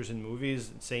like doctors in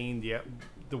movies saying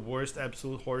the worst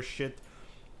absolute horse shit,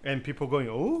 and people going,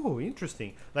 "Oh,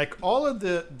 interesting." Like all of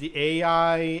the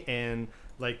AI and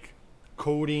like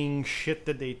coding shit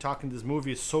that they talk in this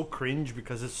movie is so cringe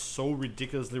because it's so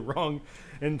ridiculously wrong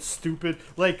and stupid.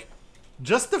 Like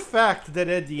just the fact that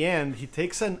at the end he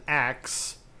takes an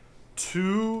axe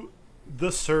to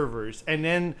the servers and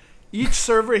then each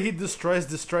server he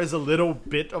destroys a little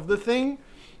bit of the thing,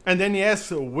 and then he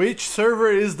asks which server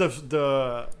is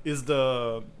the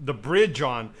bridge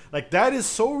on. Like that is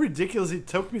so ridiculous. It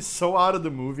took me so out of the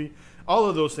movie. All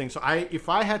of those things. So if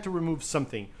I had to remove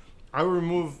something, I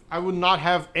would not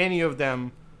have any of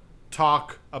them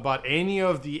talk about any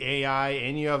of the AI,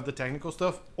 any of the technical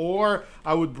stuff, or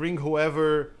I would bring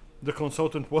whoever the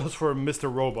consultant was for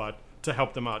Mr. Robot to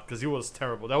help them out because he was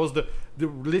terrible. That was the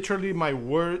literally my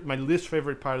least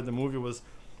favorite part of the movie was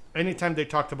anytime they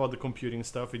talked about the computing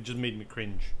stuff, it just made me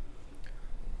cringe.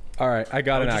 All right, I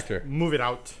got I would an just actor. Move it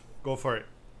out. Go for it.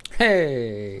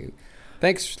 Hey,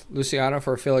 thanks, Luciano,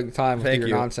 for filling time with Thank your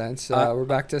you. nonsense. We're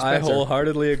back to I Spencer.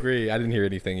 wholeheartedly agree. I didn't hear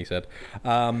anything he said.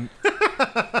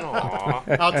 Aw.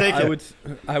 I'll take it.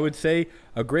 I would say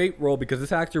a great role because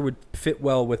this actor would fit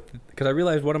well with. Because I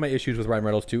realized one of my issues with Ryan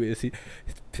Reynolds too is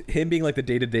him being like the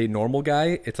day-to-day normal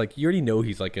guy. It's like you already know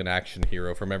he's like an action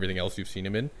hero from everything else you've seen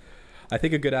him in. I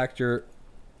think a good actor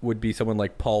would be someone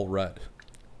like Paul Rudd,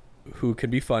 who can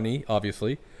be funny,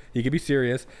 obviously. He can be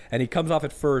serious, and he comes off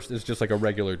at first as just like a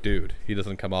regular dude. He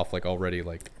doesn't come off like already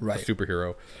like Right. a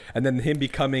superhero. And then him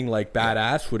becoming like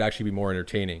badass would actually be more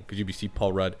entertaining because you'd see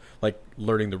Paul Rudd like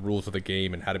learning the rules of the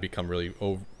game and how to become really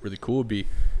cool. It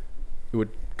would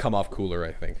come off cooler,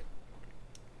 I think.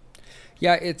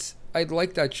 Yeah, I'd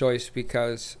like that choice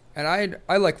because, and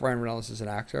I like Ryan Reynolds as an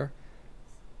actor.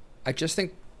 I just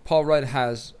think Paul Rudd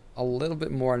has a little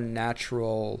bit more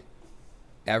natural,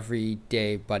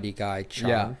 everyday buddy guy charm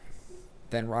Yeah.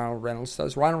 than Ryan Reynolds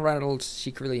does. Ryan Reynolds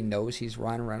secretly knows he's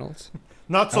Ryan Reynolds.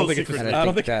 Not I so don't think it's secretly. And I I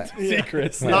don't think think that- it's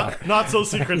secrets. Not so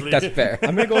secretly. That's fair.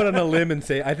 I'm gonna go out on a limb and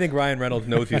say I think Ryan Reynolds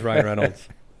knows he's Ryan Reynolds.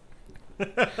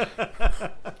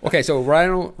 Okay, so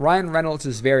Ryan Reynolds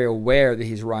is very aware that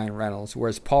he's Ryan Reynolds,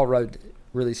 whereas Paul Rudd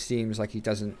really seems like he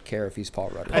doesn't care if he's Paul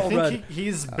Rudd. I Paul think Rudd.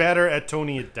 he's better at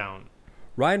toning it down.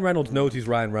 Ryan Reynolds knows he's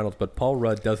Ryan Reynolds, but Paul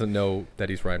Rudd doesn't know that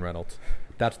he's Ryan Reynolds.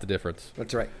 That's the difference.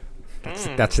 That's right.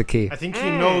 That's the key. I think he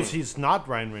knows he's not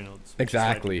Ryan Reynolds. which is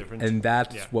slightly Exactly, different. and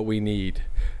that's Yeah. what we need.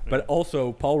 But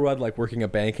also, Paul Rudd, like working a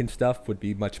bank and stuff, would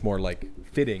be much more like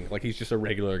fitting. Like he's just a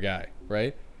regular guy,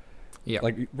 right? Yeah.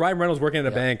 Like Ryan Reynolds working at a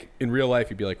Yeah. bank in real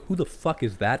life, you'd be like, "Who the fuck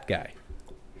is that guy?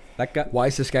 That guy? Why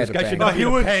is this guy This at a guy bank? should not He be in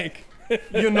a would- bank."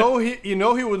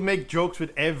 he would make jokes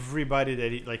with everybody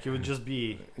that he like. It would just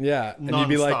be Yeah, and you'd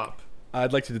be like, nonstop.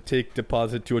 "I'd like to take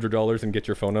deposit $200 and get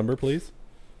your phone number, please."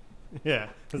 Yeah,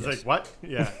 it's like what?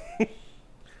 Yeah.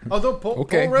 Although Paul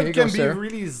Okay, here Rudd you can go, be sir.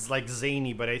 really like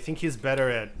zany, but I think he's better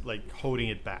at like holding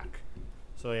it back.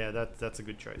 So yeah, that's a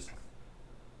good choice.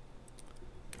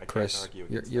 I can't Chris, argue you're,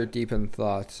 against you're that. deep in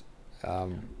thoughts.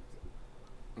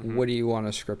 What do you want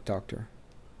a script doctor?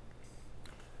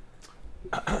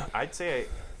 I'd say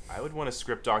I would want to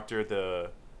script doctor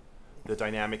the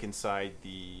dynamic inside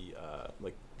the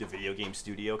video game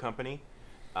studio company.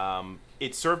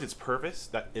 It served its purpose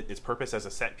its purpose as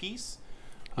a set piece.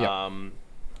 Yeah.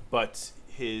 But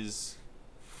his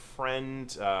friend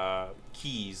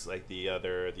Keys, like the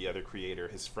other creator,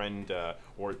 his friend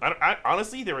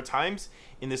honestly, there were times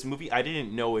in this movie I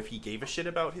didn't know if he gave a shit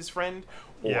about his friend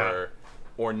Yeah.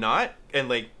 or not, and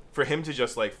like for him to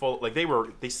just like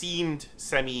they seemed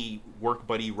semi work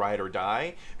buddy ride or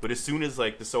die, but as soon as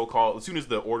like as soon as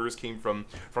the orders came from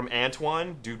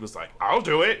Antoine, dude was like, I'll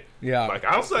do it. Yeah. Like,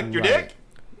 I'll suck your Right.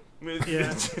 dick.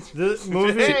 Yeah, this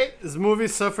Hey. movie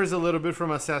suffers a little bit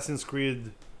from Assassin's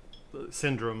Creed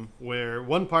syndrome, where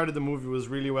one part of the movie was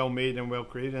really well made and well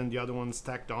created, and the other one's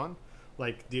tacked on.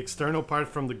 Like the external part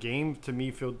from the game, to me,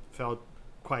 felt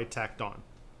quite tacked on.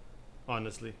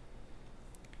 Honestly,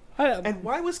 And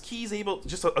why was Keyes able?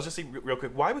 I'll just say real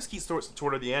quick. Why was Keyes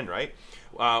toward the end? Right?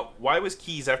 Why was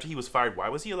Keyes after he was fired? Why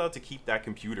was he allowed to keep that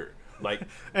computer? Like,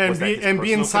 and was that be his and be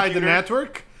personal inside the computer?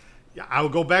 network. Yeah, I'll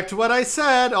go back to what I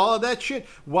said. All of that shit.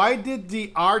 Why did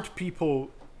the art people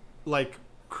like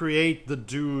create the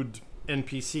dude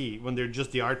NPC when they're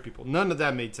just the art people? None of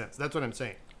that made sense. That's what I'm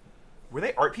saying. Were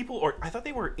they art people, or I thought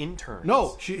they were interns?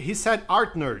 No, he said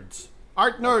art nerds.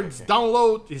 Art nerds,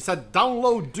 download. He said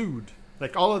download dude.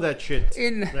 Like all of that shit.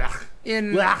 In Ugh.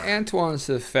 in Ugh. Antoine's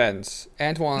defense,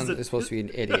 Antoine is supposed to be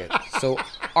an idiot. So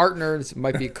art nerds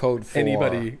might be code for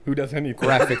Anybody who does anything.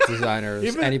 graphic designers,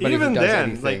 anybody even who does then,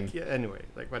 anything. like anyway,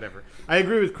 like whatever. I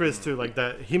agree with Chris too. Like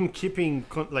that, him keeping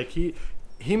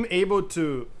him able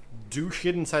to do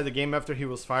shit inside the game after he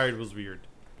was fired was weird.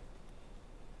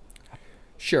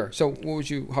 Sure. So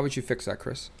how would you fix that,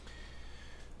 Chris?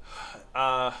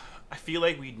 I feel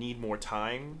like we'd need more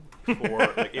time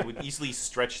for like it would easily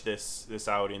stretch this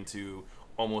out into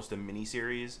almost a mini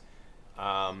series.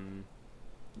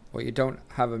 Well, you don't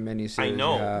have a mini I series.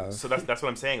 know, so that's what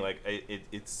I'm saying. Like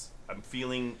it's I'm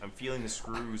feeling the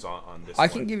screws on this. I one.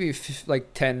 can give you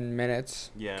like 10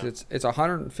 minutes. Yeah. 'Cause it's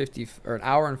 150 or an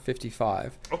hour and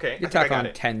 55. Okay, You I think I tack got on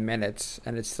it. 10 minutes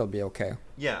and it'd still be okay.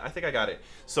 Yeah, I think I got it.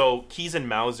 So Keyes and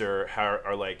Mauser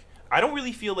are like, I don't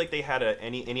really feel like they had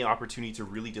any opportunity to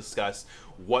really discuss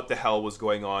what the hell was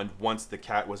going on once the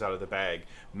cat was out of the bag.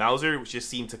 Mauser just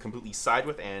seemed to completely side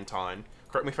with Anton.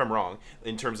 Correct me if I'm wrong.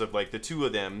 In terms of like the two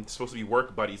of them supposed to be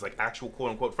work buddies, like actual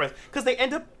quote unquote friends, because they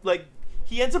end up like.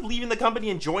 He ends up leaving the company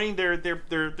and joining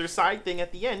their side thing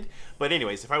at the end. But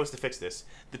anyways, if I was to fix this,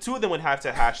 the two of them would have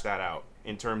to hash that out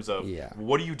in terms of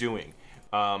what are you doing,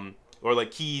 or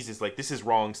like Keyes is like, this is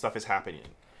wrong, stuff is happening,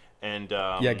 and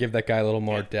Give that guy a little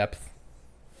more depth.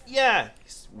 yeah,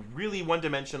 he's really one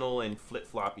dimensional and flip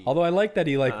floppy. Although I like that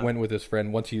he went with his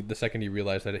friend the second he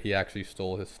realized that he actually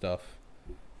stole his stuff.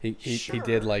 He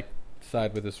did like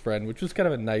side with his friend, which was kind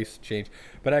of a nice change.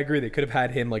 But I agree, they could have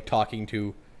had him like talking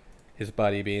to his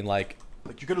buddy, being like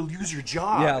you're gonna lose your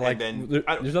job. yeah, like and then,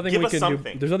 there's nothing give we us can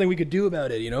something. do. There's nothing we could do about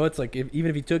it. You know, it's like even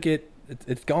if he took it,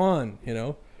 it's gone. You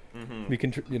know, we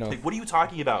can. You know, Like, what are you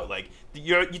talking about? Like,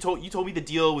 you told me the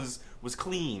deal was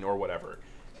clean or whatever.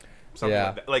 Something Yeah.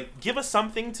 like that. Like, give us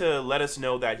something to let us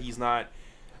know that he's not.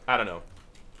 I don't know.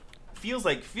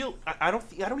 I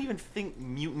don't even think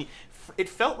mutiny. It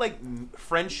felt like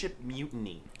friendship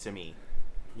mutiny to me.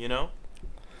 You know.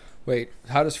 Wait,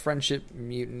 how does friendship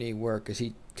mutiny work? Is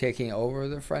he taking over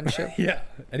the friendship? yeah,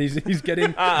 and he's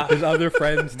getting his other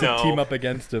friends to No. team up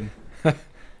against him.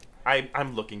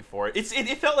 I'm looking for it.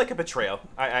 It felt like a betrayal.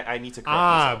 I need to correct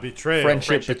myself. Betrayal.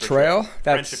 Friendship betrayal?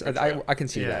 That's Friendship betrayal. I can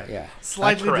see that. Yeah.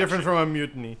 Slightly Correction. different from a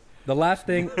mutiny. The last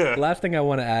thing I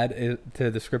want to add to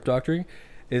the script doctoring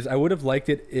is I would have liked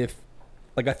it if,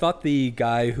 like, I thought the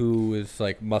guy who was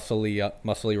like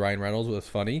muscly Ryan Reynolds was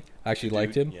funny. I actually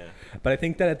liked him. Yeah. But I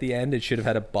think that at the end it should have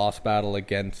had a boss battle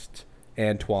against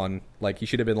Antoine. Like, he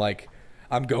should have been like,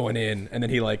 I'm going in, and then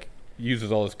he like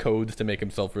uses all his codes to make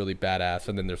himself really badass,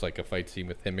 and then there's like a fight scene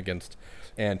with him against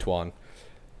Antoine.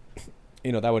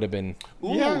 You know, that would have been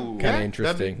Ooh. Kinda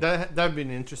interesting. That'd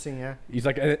been interesting. Yeah. He's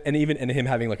like, and him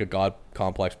having like a god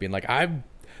complex, being like,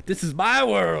 this is my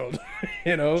world,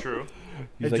 you know. True.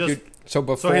 He's It like, just- "Dude," So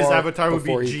before So his avatar would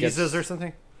before be he gets- Jesus or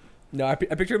something. no, I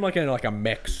picture him like in like a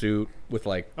mech suit with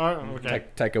like Oh, okay.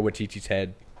 Taika Waititi's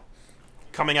head.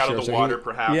 Coming out Sure, of the so water, he-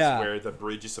 perhaps, Yeah. where the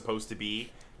bridge is supposed to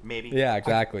be. Maybe. Yeah,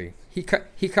 exactly. He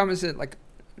comes in like,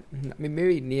 I mean,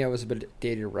 maybe Neo is a bit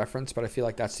dated reference, but I feel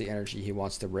like that's the energy he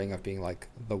wants to bring of being like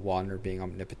the one or being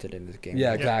omnipotent in this game.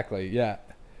 Yeah, exactly. Yeah.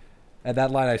 And that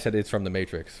line I said is from The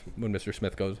Matrix when Mr.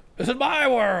 Smith goes, "This is my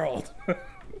world."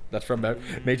 That's from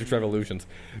Matrix Revolutions,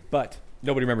 but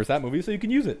nobody remembers that movie, so you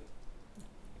can use it.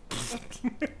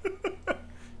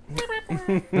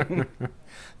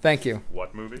 Thank you.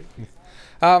 What movie?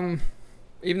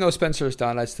 Even though Spencer's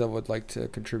done, I still would like to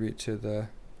contribute to the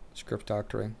script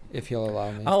doctoring, if he'll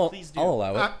allow me. Please do. I'll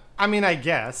allow it. I mean, I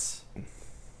guess.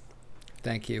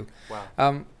 Thank you.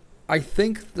 Wow. I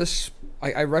think this.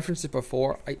 I referenced it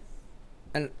before.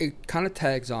 And it kind of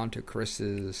tags on to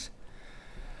Chris's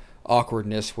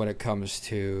awkwardness when it comes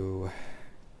to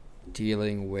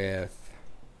dealing with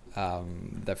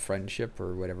the friendship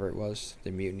or whatever it was,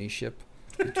 the mutiny ship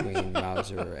between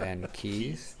Mauser and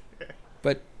Keyes.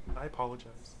 But I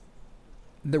apologize.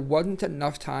 there wasn't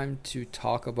enough time to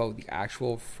talk about the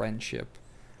actual friendship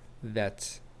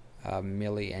that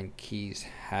Millie and Keyes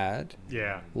had,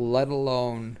 Yeah. let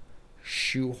alone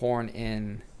shoehorn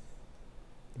in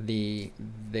they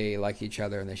like each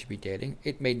other and they should be dating.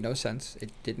 It made no sense.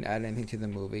 It didn't add anything to the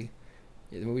movie.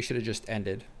 The movie should have just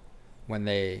ended when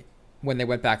they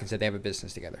went back and said they have a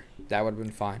business together. That would have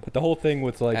been fine. But the whole thing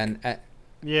was like,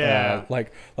 Yeah.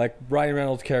 like Ryan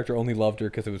Reynolds' character only loved her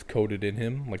because it was coded in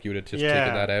him. Like you would have just Yeah.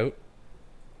 taken that out.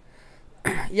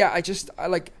 Yeah,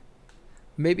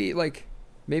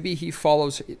 maybe he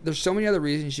follows. There's so many other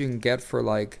reasons you can get for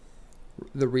like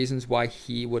the reasons why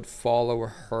he would follow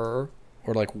her.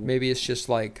 Or like, Maybe it's just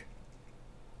like,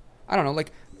 I don't know,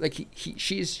 like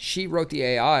she wrote the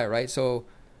AI, right? So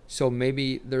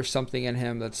maybe there's something in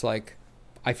him that's like,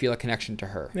 I feel a connection to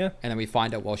her. Yeah. And then we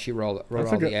find out, well, she wrote That's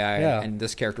all a good- the AI, yeah. and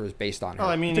this character was based on her. Well,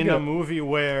 I mean, Think in a of- movie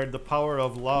where the power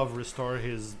of love restore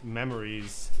his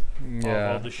memories of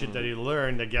all the shit that he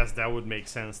learned, I guess that would make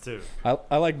sense too.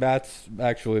 I like Matt's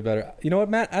actually better. You know what,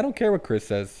 Matt? I don't care what Chris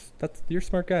says. You're a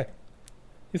smart guy.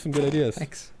 You have some good ideas.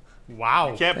 Thanks.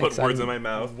 Wow. Can't put Thanks, words I'm- in my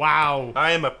mouth. Wow.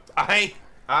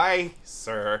 I,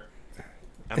 sir,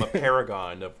 am a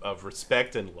paragon of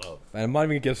respect and love. And I'm not even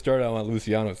gonna get started on what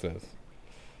Luciano says.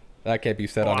 That can't be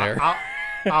said on air.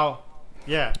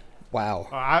 Yeah. Wow.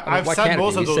 I've Why said can't it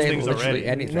most be? of You those say things literally already.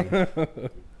 anything.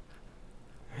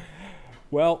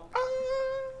 Well,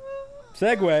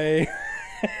 segue.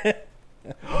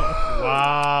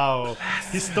 Wow.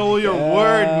 He stole your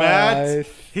word, Matt. Nice.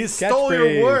 He stole your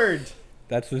Catchphrase. word.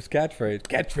 That's his catchphrase.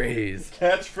 Catchphrase.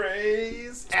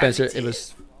 Catchphrase. Spencer,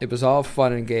 it was all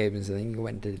fun and games, and then you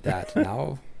went and did that.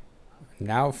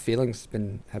 Now feelings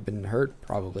have been hurt.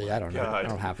 Probably, I don't know. I God.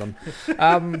 don't have them.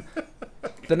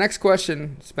 The next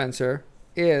question, Spencer,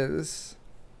 is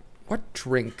what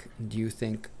drink do you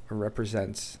think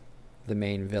represents the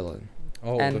main villain?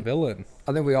 Oh, And- the villain.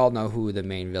 I think we all know who the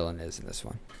main villain is in this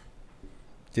one.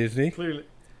 Disney.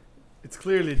 It's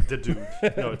clearly the dude.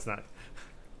 No, it's not.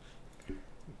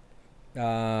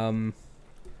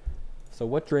 So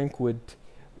what drink would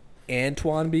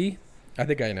Antoine be? I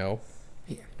think I know.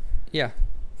 Yeah,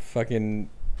 Fucking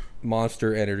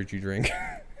Monster energy drink.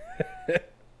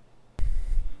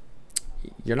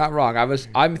 you're not wrong.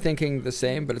 I'm thinking the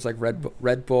same, but it's like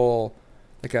Red Bull,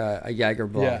 like a Jager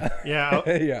Bomb. Yeah.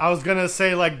 Yeah, Yeah. I was gonna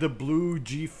say like the blue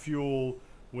G Fuel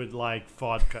with like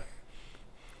vodka,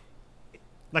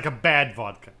 like a bad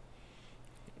vodka.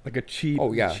 Like a cheap,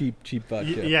 Oh, yeah. cheap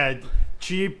vodka. Yeah,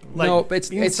 cheap like No, but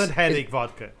it's- instant headache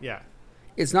vodka. Yeah,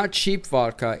 It's not cheap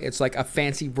vodka. It's like a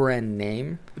fancy brand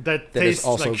name. that That is tastes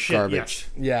also like shit. garbage.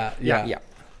 Yes. Yeah. Yeah.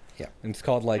 And it's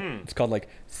called like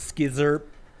Skizzer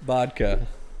vodka.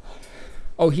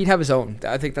 Oh, he'd have his own.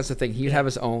 I think that's the thing. He'd have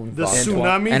his own The vodka.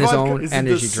 tsunami and his vodka. own Is it the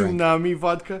energy drink. tsunami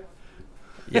vodka?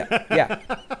 Yeah.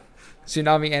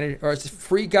 Tsunami energy, or it's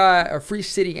free guy or free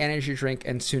city energy drink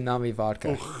and tsunami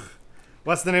vodka.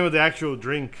 What's the name of the actual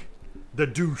drink? The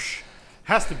douche.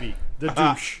 Has to be the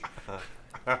douche.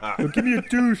 Oh, give me a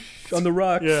douche on the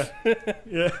rocks.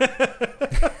 Yeah.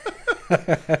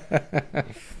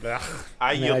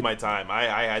 I yield I- my time.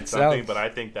 I had something, Sounds- but I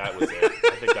think that was it.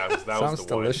 I think that was Sounds the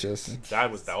delicious. one.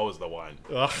 That was the one.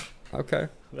 Ugh. Okay.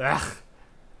 Ugh.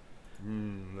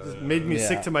 It made me Yeah.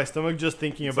 sick to my stomach just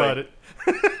thinking It's about like- it.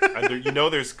 And there,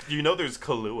 there's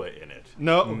Kahlua in it.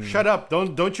 No, shut up!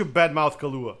 Don't you badmouth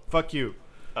Kahlua. Fuck you.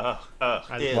 Ew.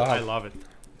 I love it.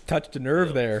 Touched a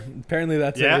nerve there. Apparently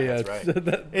that's Yeah, a.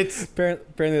 that's It's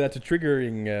apparently that's a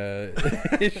triggering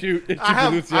issue.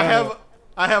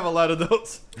 I have a lot of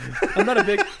those. I'm not a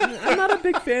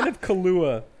big fan of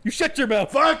Kahlua. You shut your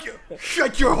mouth. Fuck you!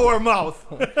 Shut your whore mouth.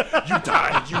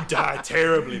 You died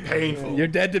terribly painful. You're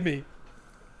dead to me.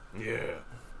 Yeah.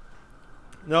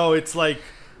 No, it's like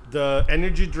the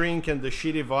energy drink and the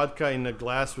shitty vodka in a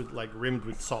glass with like rimmed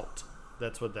with salt.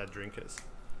 That's what that drink is.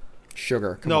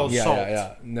 Sugar. Come No, on. Yeah, salt.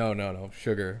 yeah. No.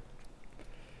 Sugar.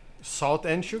 Salt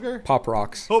and sugar? Pop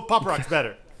rocks. Oh, Pop Rock's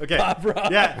better. Okay. Pop Rock.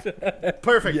 Yeah.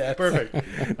 Perfect. Yes. Perfect.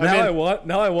 Now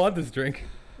mean- I want this drink.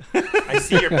 I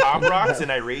see your pop rocks and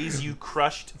I raise you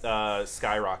crushed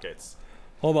skyrockets.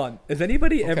 Hold on. Has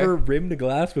anybody ever rimmed a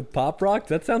glass with Pop Rocks?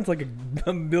 That sounds like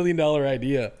 $1 million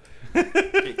idea.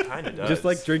 It kind of does. Just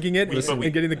like drinking it But we-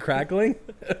 and getting the crackling.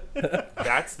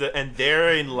 and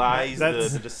therein lies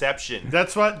That's- the deception.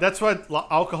 That's what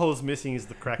alcohol is missing is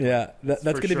the crack. Yeah, that's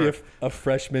For going to be sure. a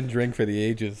freshman drink for the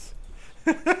ages.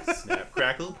 Snap,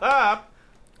 crackle, pop.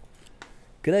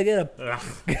 Could I get Ugh.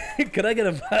 a could I get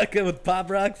a vodka with Pop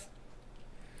Rocks?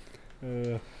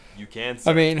 You can. I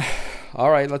Sir. mean,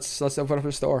 all right, let's open up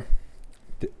a store.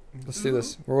 Let's do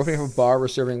this. We're opening up a bar. We're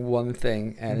serving one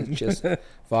thing, and it's just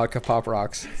vodka pop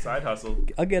rocks. Side hustle.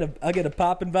 I'll get a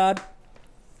poppin' vod.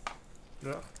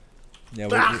 Yeah.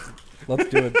 Yeah, let's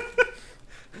do it.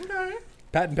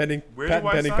 Patent pending. Where Patent do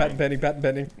I pending. sign? Patent pending. Patent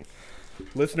pending.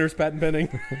 Listeners, patent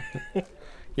pending.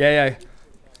 Yeah.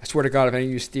 I swear to God, if any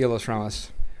of you steal this from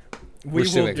us, We will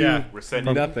suing. do Yeah. We're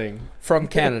sending nothing. from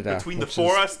Canada. between the which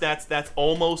four of is- us. That's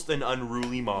almost an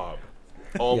unruly mob.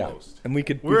 Almost. And we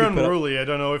could We're put up, unruly. I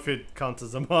don't know if it counts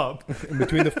as a mob.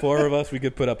 between the four of us, we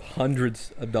could put up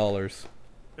hundreds of dollars.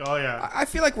 Oh yeah. I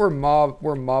feel like we're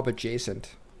mob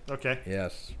adjacent. Okay.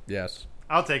 Yes.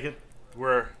 I'll take it.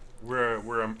 We're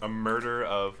a murder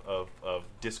of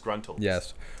disgruntled.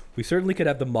 Yes. We certainly could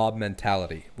have the mob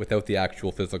mentality without the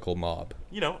actual physical mob.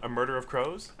 You know, a murder of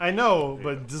crows. I know,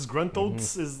 but disgruntled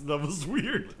that was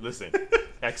weird. Listen,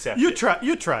 accept. You it. tried.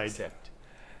 You tried. Accept.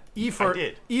 I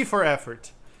did. E for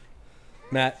effort.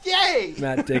 Matt, Yay!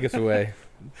 Matt, take us away.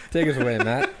 Take us away,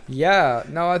 Matt. Yeah.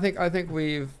 No, I think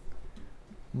we've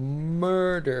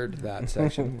murdered that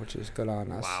section, which is good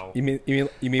on us. Wow. You mean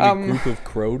a group of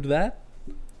crowed that?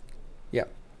 Yeah.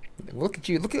 Look at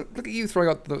you. Look at you throwing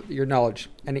out your knowledge.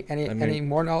 Any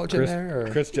more knowledge Chris, in there? Or?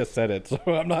 Chris just said it, so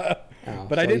I'm not. Oh,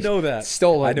 But so I didn't he's know that.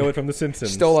 Stolen. I know it from The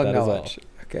Simpsons. Stolen that is all. knowledge.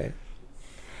 Okay.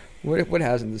 What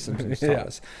hasn't The Simpsons taught Yeah.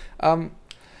 us?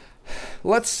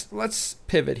 Let's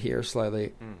pivot here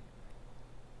slightly.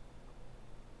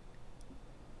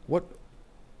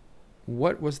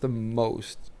 What was the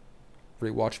most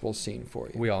rewatchable scene for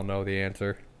you? We all know the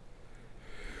answer.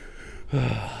 We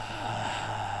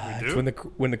It's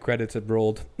do? when the credits had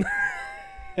rolled.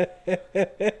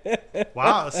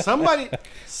 Wow. Somebody.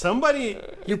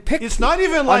 You picked It's not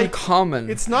even like. uncommon.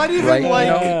 It's not even Right, like.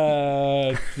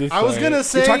 I was gonna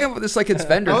say. You're talking about this like it's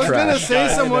vendor I was gonna trash. say I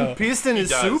someone know. pissed in his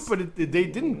does. soup, but they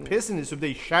didn't piss in his soup.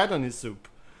 They shat on his soup.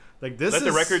 Like this Let is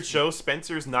the record show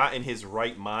Spencer's not in his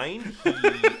right mind.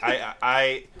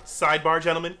 I sidebar,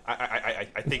 gentlemen. I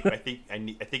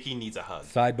think he needs a hug.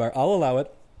 Sidebar. I'll allow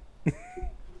it.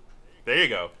 There you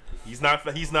go. He's not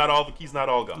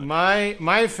all gone.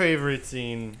 My favorite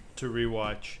scene to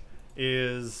rewatch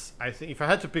is, I think if I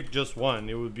had to pick just one,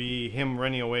 it would be him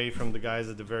running away from the guys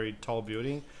at the very tall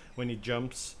building when he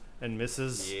jumps and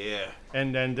misses. Yeah.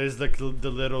 And then there's like the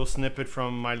little snippet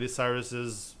from Miley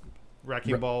Cyrus's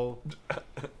Wrecking Ball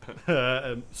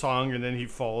song, and then he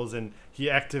falls and he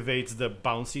activates the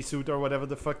bouncy suit or whatever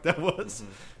the fuck that was.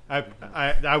 I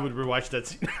would rewatch that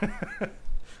scene.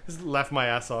 Just laugh my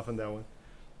ass off on that one.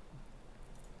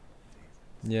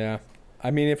 Yeah.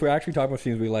 I mean, if we're actually talking about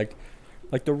scenes we liked,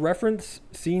 like the reference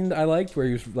scene I liked, where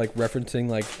he was like referencing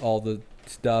like all the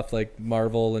stuff like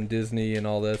Marvel and Disney and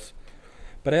all this.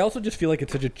 But I also just feel like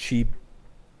it's such a cheap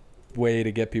way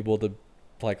to get people to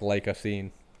like a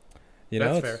scene. You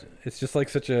know, That's it's just like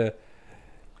such a.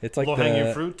 It's like Low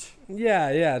hanging fruit. Yeah.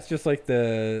 It's just like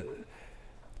It's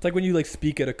like when you like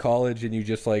speak at a college and you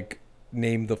just like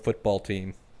name the football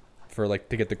team for like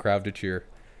to get the crowd to cheer.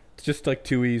 It's just like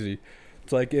too easy.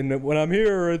 It's like when I'm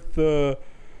here at the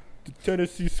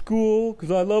Tennessee school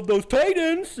because I love those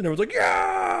Titans, and everyone's like,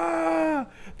 yeah.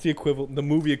 It's the equivalent, the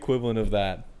movie equivalent of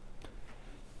that.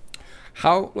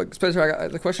 How, like, Spencer,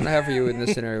 the question I have for you in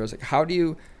this scenario is like, how do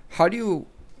you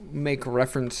make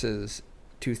references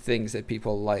to things that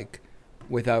people like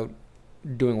without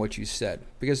doing what you said?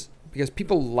 Because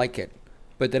people like it,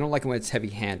 but they don't like it when it's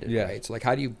heavy-handed, Yeah. right? So like,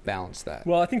 how do you balance that?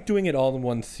 Well, I think doing it all in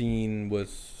one scene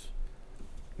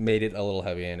made it a little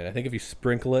heavy-handed. I think if you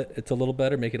sprinkle it, it's a little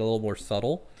better, make it a little more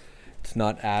subtle. It's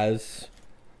not as,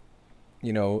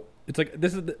 it's like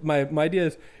this is my idea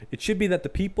is it should be that the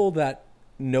people that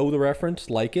know the reference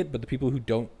like it, but the people who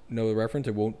don't know the reference,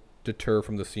 it won't deter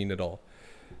from the scene at all.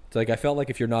 It's like I felt like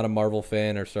if you're not a Marvel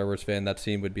fan or Star Wars fan, that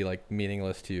scene would be like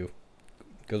meaningless to you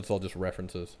because it's all just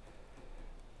references.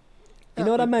 You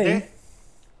know what I mean?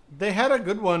 They had a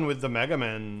good one with the Mega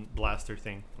Man blaster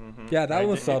thing. Yeah, that I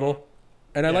was did- subtle,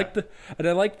 and I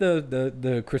Yeah. liked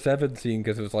the Chris Evans scene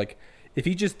because it was like if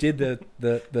he just did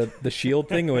the shield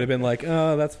thing, it would have been like,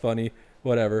 oh, that's funny,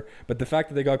 whatever. But the fact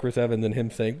that they got Chris Evans and him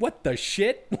saying, "What the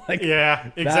shit?" like, Yeah,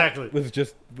 that exactly. was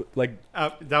just like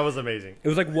That was amazing. it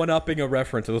was like one upping a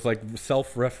reference. It was like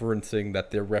self-referencing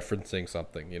that they're referencing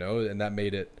something, and that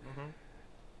made it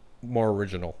more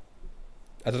original,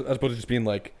 as opposed to just being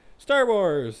like Star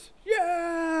Wars,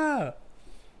 yeah.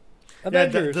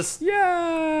 Avengers.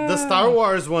 The Star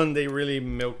Wars one, they really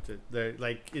milked it.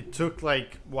 It took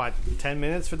 10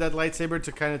 minutes for that lightsaber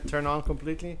to kind of turn on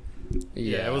completely.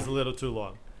 Yeah, it was a little too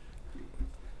long.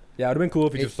 Yeah, it would have been cool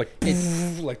if he It- just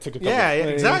like took a couple Yeah,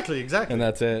 swings, exactly. and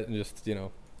that's it. And just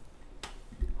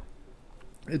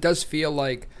It does feel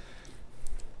like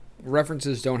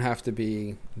references don't have to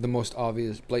be the most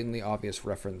obvious, blatantly obvious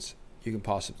reference you can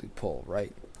possibly pull,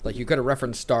 right? Like you could have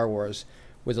referenced Star Wars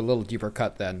with a little deeper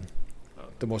cut than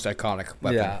the most iconic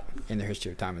weapon Yeah. in the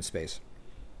history of time and space.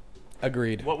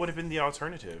 agreed. What would have been the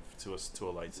alternative to a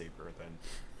lightsaber then?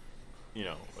 You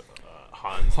know,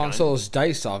 Han's Han gun? Solo's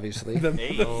dice, obviously. The,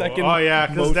 Hey. the second Oh, yeah,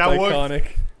 'cause most that worked. iconic.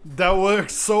 That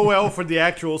works so well for the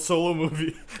actual Solo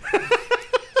movie.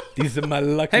 These are my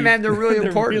lucky. Hey, man, they're really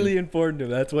important. Really important to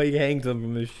him. That's why he hangs them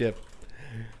from his ship.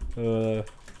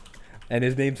 And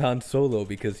his name's Han Solo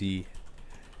because he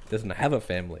doesn't have a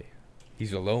family.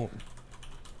 He's alone.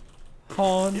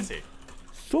 Han Is he?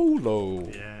 Solo.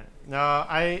 Yeah.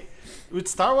 No, with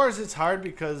Star Wars it's hard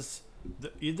because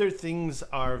either things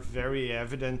are very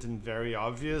evident and very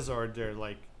obvious, or they're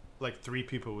like 3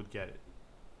 people would get it.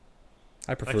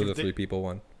 I prefer Like if the they- 3 people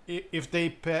one. If they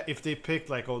picked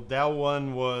like, oh, that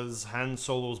one was Han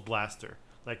Solo's blaster,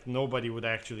 like nobody would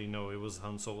actually know it was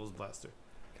Han Solo's blaster.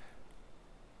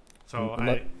 So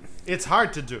Let- it's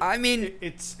hard to do. I mean,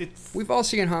 It's we've all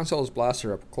seen Han Solo's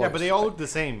blaster up close. yeah, but they all look the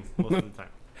same most of the time.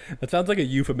 That sounds like a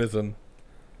euphemism.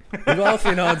 We've all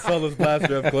seen Han Solo's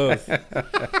blaster up close.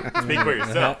 Speak for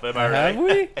yourself, am I Have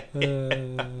right? we?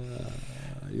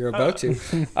 You're about to.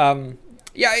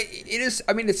 Yeah, it is.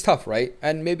 I mean, it's tough, right?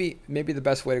 And maybe the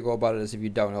best way to go about it is, if you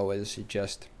don't know, is to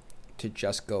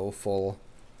just go full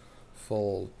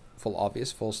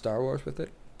obvious, full Star Wars with it.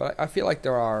 But I feel like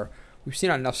we've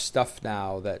seen enough stuff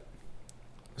now that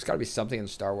there's got to be something in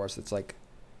Star Wars that's like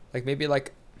maybe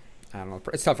like, I don't know.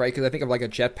 It's tough, right? Because I think of like a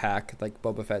jetpack, like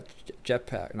Boba Fett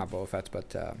jetpack, not Boba Fett's, but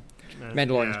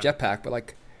Mandalorian's Yeah. jetpack. But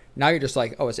like now you're just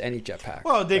like, oh, it's any jetpack.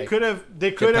 Well, they Like, could have.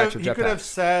 He jetpacks could are have jetpacks.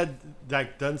 said,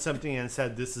 like, done something and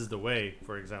said, "This is the way,"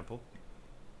 for example.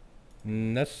 I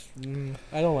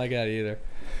don't like that either.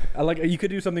 I like, you could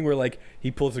do something where like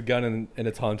he pulls a gun and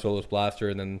it's Han Solo's blaster,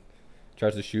 and then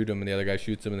tries to shoot him, and the other guy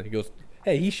shoots him, and then he goes,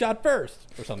 "Hey, he shot first,"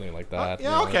 or something like that. Yeah.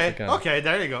 You know, Okay. it's kinda- Okay.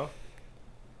 There you go.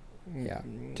 Yeah,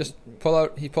 just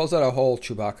he pulls out a whole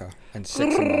Chewbacca and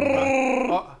sits him on the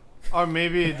back. Or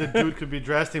maybe the dude could be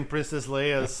dressed in Princess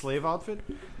Leia's slave outfit.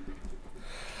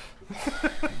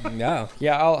 Yeah.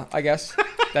 Yeah, I guess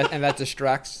that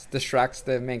distracts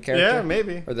the main character. Yeah,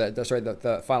 maybe. Or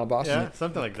the final boss. Yeah,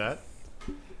 something like that.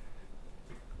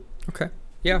 Okay.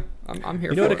 Yeah, I'm here.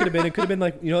 You know for what it could have been? It could have been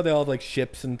like, you know, they all have like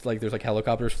ships and like there's like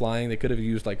helicopters flying. They could have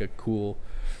used like a cool,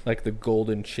 like the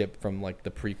golden ship from like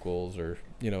the prequels, or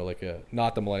you know, like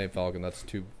not the Millennium Falcon. That's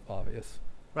too obvious.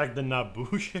 Like the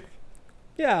Naboo ship.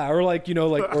 Yeah, or like, you know,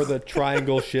 like, or the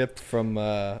triangle ship from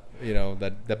you know,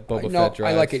 that Boba No, Fett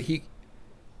drives. I like it.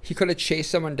 He could have chased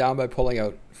someone down by pulling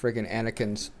out friggin'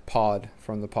 Anakin's pod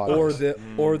from the pod. or house.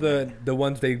 the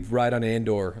ones they ride on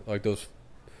Andor, like those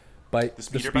the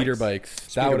speeder speeder bikes?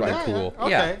 bikes. That would have bike. been cool. Okay.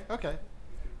 Yeah. Okay.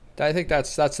 I think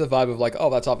that's the vibe of like, oh,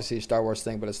 that's obviously a Star Wars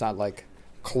thing, but it's not like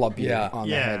clubby Yeah. on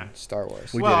Yeah. the head Star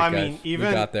Wars. We Well, did it, I guys. mean, even-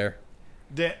 we got there.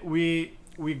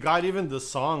 We got even the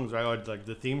songs, right? Or like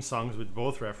the theme songs with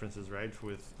both references, right?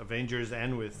 With Avengers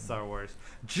and with Star Wars.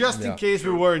 Just in Yeah. case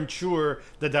we weren't sure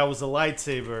that was a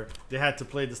lightsaber, they had to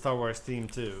play the Star Wars theme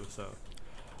too. So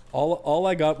All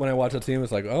I got when I watched that scene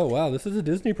was like, oh wow, this is a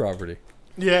Disney property.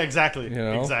 yeah, exactly. You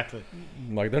know? Exactly.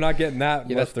 Like, they're not getting that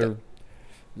Yeah, unless that's they're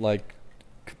like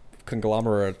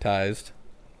conglomeratized.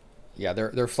 Yeah,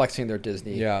 they're flexing their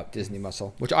Disney Yeah. Disney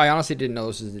muscle, which I honestly didn't know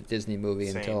this was a Disney movie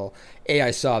Same. until A,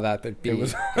 I saw that, but B, It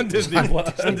was on Disney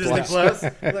Plus. On Disney Plus.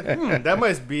 Like, that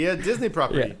must be a Disney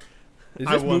property. Is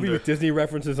I this movie wonder. with Disney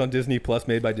references on Disney Plus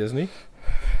made by Disney?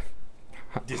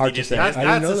 Hard to say. That's, I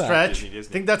didn't that's know a that. stretch. Disney. I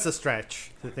think that's a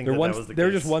stretch to think They're that was the they're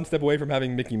case. just one step away from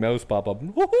having Mickey Mouse pop up.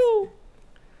 Woohoo!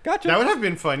 Gotcha. That would have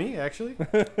been funny, actually.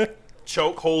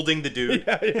 Choke holding the dude.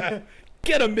 yeah.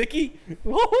 Get him, Mickey!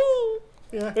 Woohoo!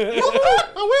 Yeah.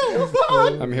 I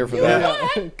will. I'm here for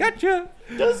that. Yeah. Gotcha.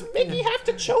 Does Mickey have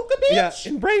to choke a bitch?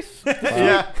 Yeah. Embrace.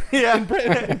 Yeah. Yeah.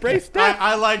 Embrace death.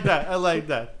 I like that. I like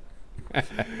that.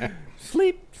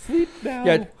 Sleep now.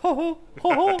 Yeah. Ho ho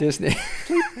ho ho. Disney.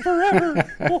 Sleep forever.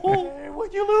 Ho ho.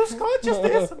 When you lose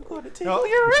consciousness, I'm going to take No.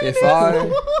 your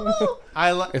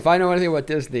If I know anything about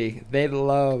Disney, they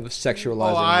love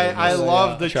sexualizing. I movies.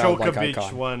 love the Childlike Chocobitch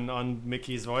icon. one on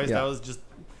Mickey's voice. Yeah. That was just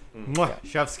mwah,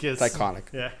 chef's kiss. It's iconic.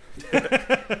 Yeah.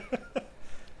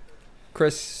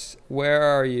 Chris, where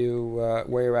are you?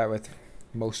 Where you're at with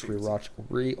most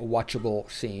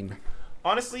rewatchable scene?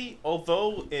 Honestly,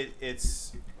 although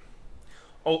it's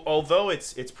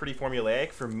pretty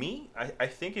formulaic for me, I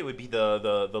think it would be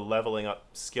the leveling up,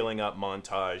 skilling up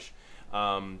montage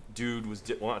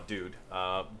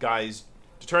Guy's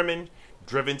determined,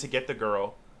 driven to get the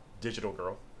girl, digital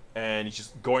girl, and he's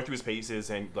just going through his paces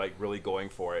and like really going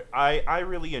for it. I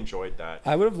really enjoyed that.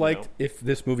 I would have liked know? if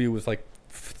this movie was like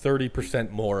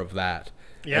 30% more of that.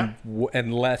 Yeah.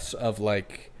 And less of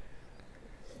like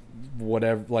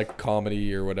whatever, like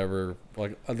comedy or whatever,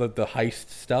 like the heist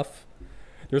stuff.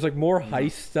 There's like more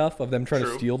heist stuff of them trying to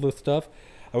True. steal this stuff.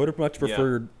 I would have much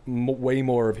preferred way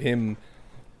more of him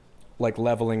like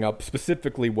leveling up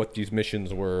specifically what these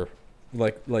missions were.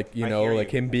 Like you I know, hear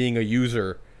like you. him being a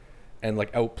user and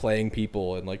like outplaying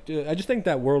people, and like I just think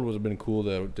that world would have been cool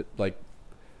to like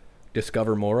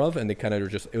discover more of, and they kind of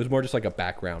just it was more just like a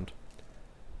background.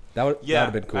 That would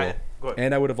have been cool. Go ahead.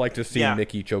 And I would have liked to see Yeah.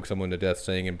 Mickey choke someone to death,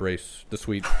 saying "Embrace the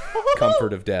sweet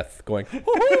comfort of death," going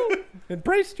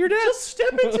 "Embrace your death." Just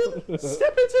step into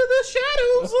the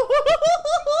shadows.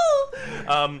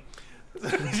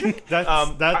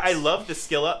 I love the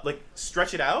skill up, like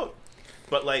stretch it out,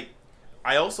 but like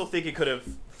I also think it could have,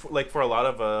 like for a lot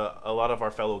of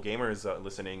our fellow gamers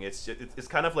listening, it's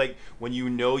kind of like when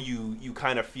you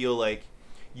kind of feel like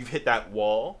you've hit that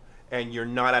wall and you're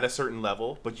not at a certain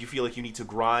level, but you feel like you need to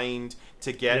grind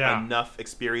to get enough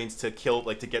experience to kill,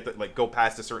 like to get the, like go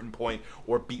past a certain point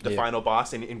or beat the final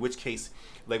boss. And in which case,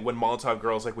 like when Molotov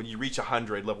Girls, like when you reach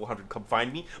level 100, come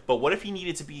find me. But what if he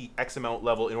needed to be X amount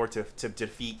level in order to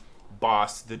defeat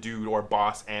boss the dude or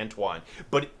boss Antoine?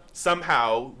 But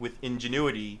somehow with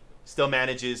ingenuity, still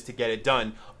manages to get it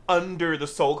done under the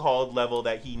so-called level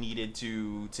that he needed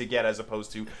to get, as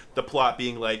opposed to the plot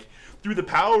being like through the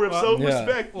power of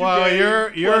self-respect. Well, you're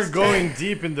 +10. going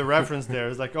deep in the reference there.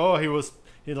 It's like, oh, he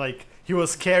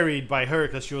was carried by her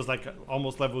because she was like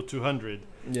almost level 200.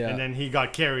 Yeah. And then he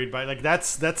got carried by like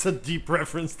that's a deep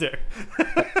reference there.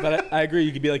 But I agree.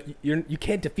 You could be like, you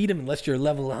can't defeat him unless you're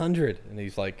level 100, and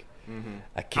he's like,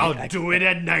 I can't. I'll do it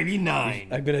at 99.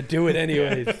 I'm gonna do it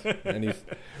anyways.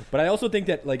 But I also think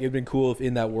that like it'd been cool if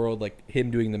in that world, like him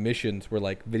doing the missions were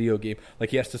like video game,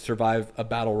 like he has to survive a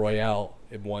battle royale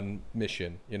in one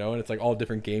mission, you know, and it's like all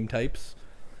different game types,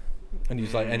 and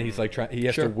he's like trying, he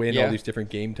has to win all these different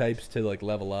game types to like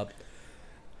level up.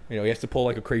 You know, he has to pull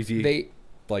like a crazy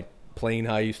like plane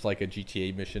heist, like a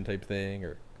GTA mission type thing,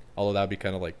 or although that'd be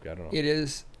kind of like I don't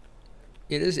know.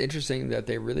 It is interesting that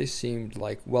they really seemed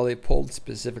like, well, they pulled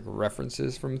specific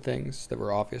references from things that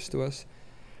were obvious to us.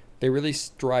 They really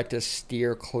tried to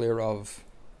steer clear of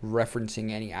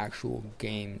referencing any actual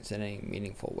games in any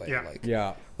meaningful way.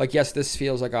 Yeah. Like yes, this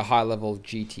feels like a high-level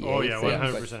GTA Oh yeah, thing,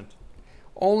 100%. but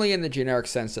only in the generic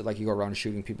sense that like you go around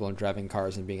shooting people and driving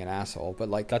cars and being an asshole. But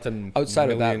like That's outside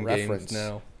of that games reference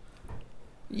now.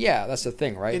 Yeah, that's the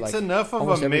thing, right? It's like, enough of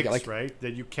almost a every- mix, like, right?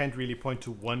 That you can't really point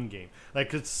to one game.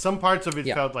 Like, it's, some parts of it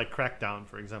felt like Crackdown,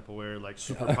 for example, where like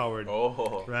super powered,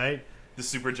 Oh, right? the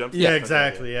super jump. Yeah, Okay,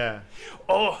 exactly. Yeah.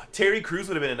 Oh, Terry Crews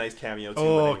would have been a nice cameo too.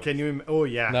 Oh, but can you? Oh,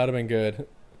 yeah. That would have been good.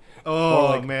 Oh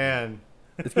like- man.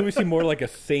 This movie seemed more like a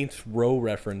Saints Row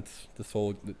reference. This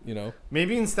whole, you know,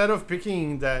 Maybe instead of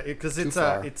picking that, because Too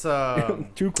far.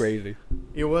 too crazy.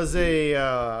 it was a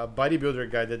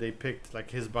bodybuilder guy that they picked, like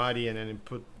his body, and then it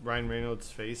put Ryan Reynolds'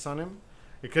 face on him.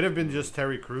 It could have been just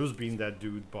Terry Crews being that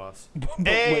dude boss.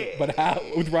 Hey! But how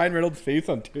with Ryan Reynolds' face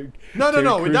on Terry No,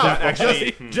 Crews? without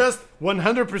Actually, just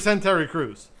 100% Terry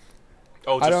Crews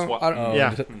Oh, I just don't, swap. I don't,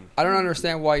 Yeah. I don't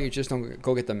understand why you just don't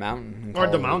go get the mountain and or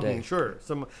call the it a mountain. day. Sure,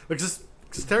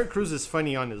 because Terry Crews is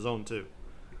funny on his own too.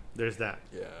 There's that.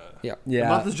 Yeah, The Yeah,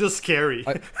 mountain's just scary.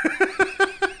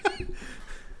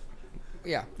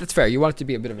 yeah, that's fair. You want it to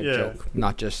be a bit of a Yeah. joke,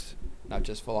 not just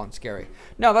full on scary.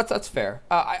 No, that's fair.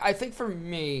 I think for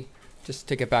me, just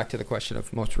to get back to the question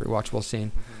of most rewatchable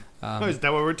scene, Oh, is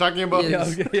that what we're talking about? Yeah.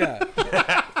 yeah.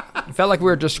 it felt like we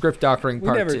were just script doctoring We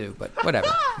part never- 2, but whatever.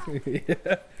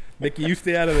 Mickey, you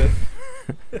stay out of this.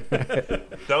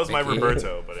 That was my Mickey.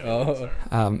 Roberto, but anyway, Oh,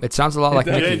 sorry. It sounds a lot like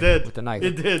Yeah, it Mickey did. with the knife.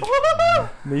 It did.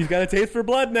 he's got a taste for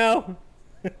blood now.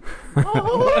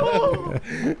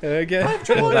 Again,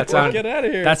 That sound- get out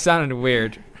of here. That sounded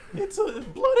weird. It's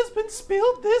blood has been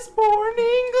spilled this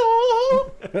morning.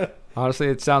 Oh. Honestly,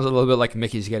 it sounds a little bit like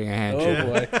Mickey's getting a hand. oh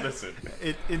boy, Listen,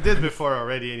 It did before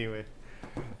already. Anyway.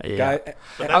 Yeah. guy.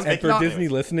 but that's And Mickey. for not- Disney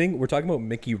listening, we're talking about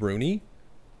Mickey Rooney,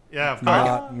 Yeah, of course.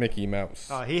 not Mickey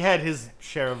Mouse. He had his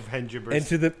share of hand gibbers.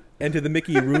 And to the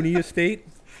Mickey Rooney estate,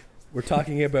 we're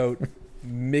talking about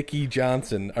Mickey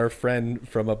Johnson, our friend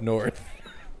from up north.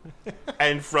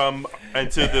 and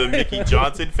to the Mickey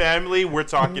Johnson family, we're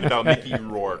talking about Mickey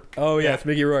Rourke. Oh yes,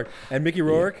 Mickey Rourke. And Mickey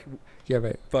Rourke, Yeah,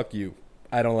 right. fuck you.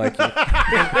 I don't like you.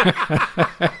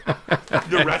 The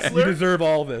You wrestler. deserve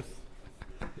all this.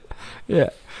 Yeah.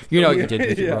 You know what you did,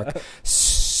 Mickey Yeah. Rourke.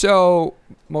 So,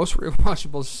 most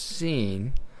rewatchable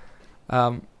scene.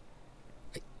 I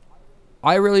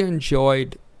really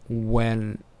enjoyed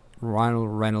when Ryan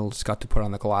Reynolds got to put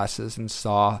on the glasses and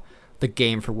saw the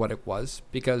game for what it was.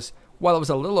 Because while it was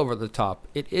a little over the top,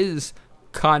 it is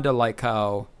kind of like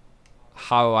how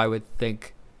I would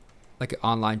think like an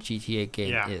online GTA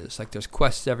game is. Like there's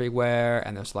quests everywhere,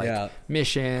 and there's like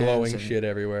missions, glowing and, shit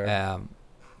everywhere.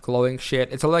 Glowing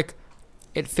shit. It's like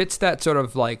it fits that sort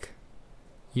of like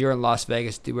you're in Las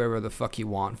Vegas, do whatever the fuck you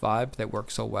want vibe that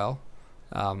works so well.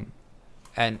 And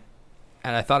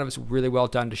I thought it was really well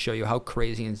done to show you how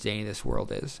crazy and zany this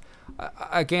world is.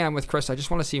 Again, I'm with Chris. I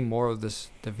just want to see more of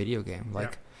the video game.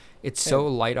 Like it's so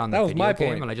light on the video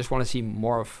game, and I just want to see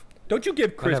more of. Don't you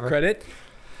give Chris credit?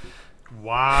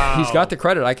 Wow. He's got the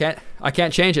credit. I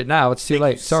can't change it now. It's too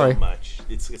late. Sorry. So much.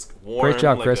 It's warm. Great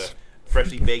job, like Chris. A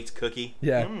freshly baked cookie.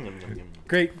 Yeah.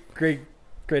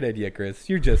 Great idea, Chris.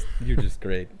 You're just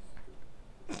great.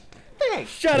 Thanks.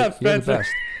 Shut up, You're the Spencer.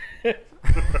 best.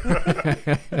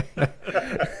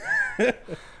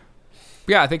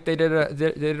 Yeah, I think they did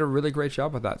a really great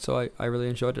job with that. So I really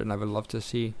enjoyed it, and I would love to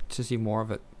see more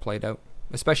of it played out,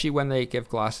 especially when they give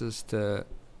glasses to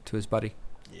his buddy.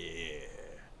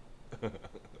 Yeah.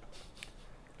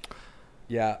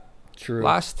 Yeah, true.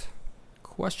 Last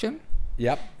question.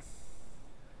 Yep.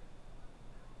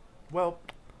 Well.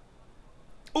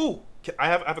 Ooh, I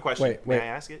have a question. Wait. May I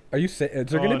ask it? Are you saying is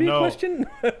there going to be a question?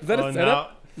 Is that a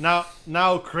setup?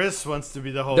 Now Chris wants to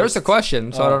be the host. There's a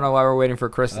question, so I don't know why we're waiting for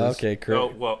Chris. Okay, Chris.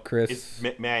 Oh, well, Chris.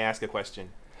 may I ask a question?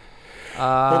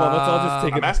 Hold on, let's all just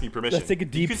take I'm asking you permission. Let's take a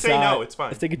deep you can sigh. say no, it's fine.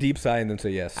 Let's take a deep sigh and then say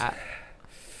yes.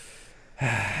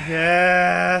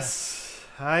 Yes,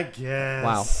 I guess.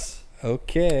 Wow.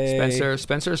 Okay.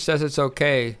 Spencer says it's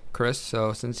okay, Chris.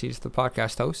 So since he's the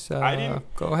podcast host, I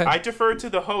didn't go ahead. I defer to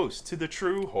the host, to the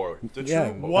true whore. The true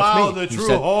whore. Wow, me. the true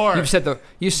whore.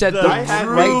 You said the I had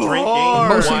true my right, drinking whore.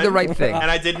 mostly one, the right thing. and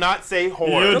I did not say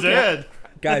whore. You did.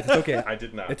 Guys, it's okay. I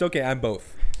did not. It's okay. I'm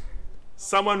both.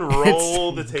 Someone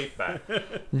roll the tape back.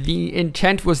 The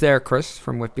intent was there, Chris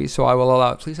from Whitby. So I will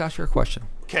allow. Please ask your question.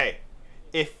 Okay,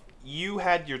 if you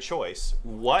had your choice,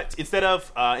 what instead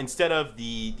of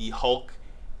the Hulk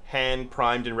hand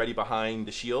primed and ready behind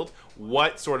the shield,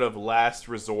 what sort of last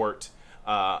resort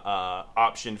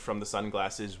option from the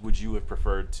sunglasses would you have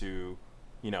preferred to,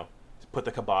 put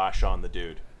the kibosh on the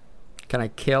dude? Can I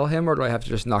kill him, or do I have to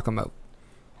just knock him out?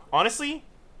 Honestly,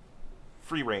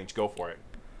 free range, go for it.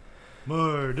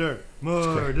 Murder.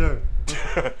 Murder.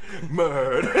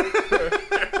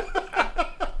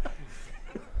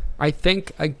 I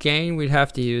think again we'd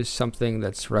have to use something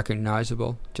that's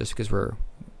recognizable, just because we're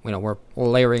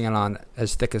layering it on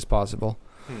as thick as possible.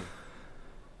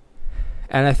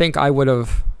 And I think I would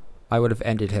have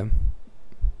ended him.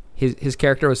 His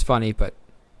character was funny, but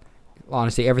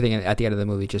honestly, everything at the end of the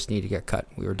movie just needed to get cut.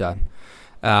 We were done.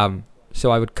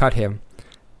 So I would cut him.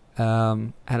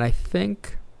 And I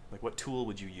think, like, what tool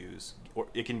would you use? Or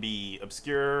it can be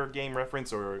obscure game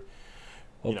reference, or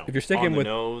if you're sticking on the with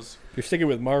nose. If you're sticking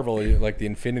with Marvel, like the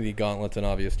Infinity Gauntlet's an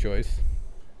obvious choice.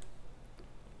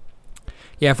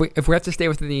 yeah, if we have to stay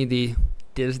within the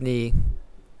Disney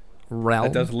realm,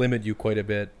 That does limit you quite a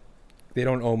bit. They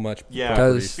don't own much. Yeah,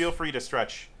 Does- feel free to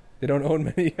stretch. They don't own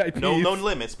many IPs. No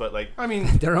limits, but like I mean,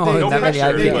 They don't own that many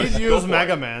they IPs. did Go use for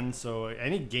Mega it. Man, so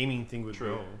any gaming thing would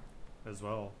True. go as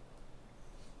well.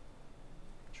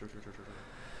 True.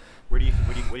 What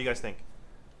do you guys think?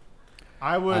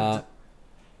 I would.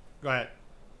 Go ahead.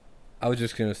 I was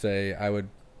just gonna say I would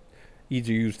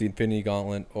either use the Infinity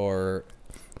Gauntlet or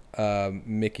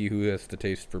Mickey, who has the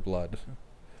taste for blood.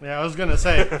 Yeah, I was gonna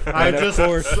say I of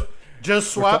course.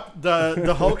 just swap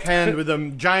the Hulk hand with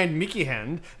a giant Mickey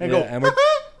hand and Yeah, and go we're-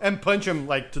 and punch him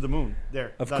like to the moon.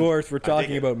 There. Of done. course, we're dig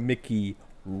talking it. about Mickey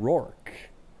Rourke.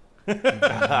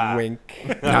 Wink.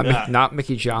 not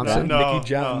Mickey Johnson. No, Mickey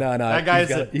Johnson. no. No. That guy's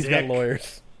he's a got dick.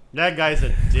 lawyers. That guy's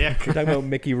a dick. We're talking about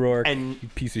Mickey Rourke, And- you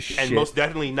piece of shit. And most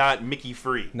definitely not Mickey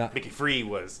Free. Not- Mickey Free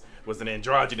was an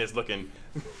androgynous looking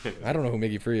I don't know who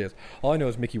Mickey Free is. All I know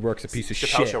is Mickey Rourke's a piece of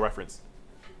Chappelle shit. Show reference.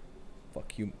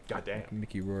 Fuck you, Goddamn.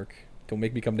 Mickey Rourke. Don't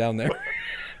make me come down there.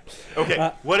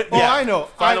 Okay. What? Oh, Yeah. I know.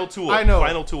 Final tool. I know.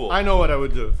 Final tool. I know what I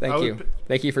would do. Thank you.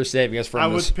 Thank you for saving us I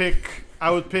from would this. pick. I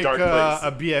would pick Dark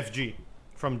a place. BFG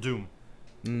from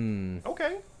Doom.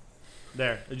 Okay.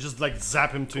 There, it just like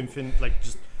zap him to infinite, like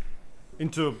just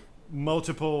into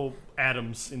multiple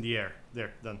atoms in the air.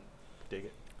 There, done. Dig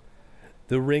it.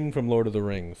 The Ring from Lord of the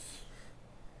Rings.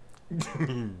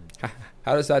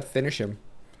 How does that finish him?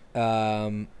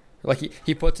 Like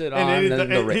he puts it on, then and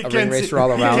then he a ring can't racer see-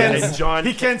 all he around can't him. And John-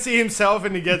 he can't see himself,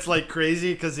 and he gets like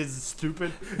crazy because he's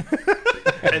stupid.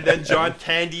 and then John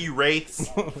Candy wraiths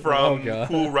from God.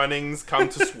 Cool Runnings come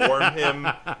to swarm him.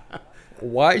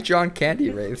 Why John Candy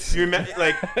wraiths? You remember,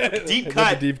 like deep That's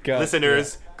cut, a deep cut,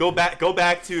 listeners. Go back to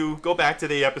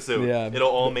the episode. Yeah, It'll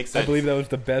all make sense. I believe that was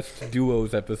the best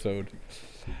duos episode.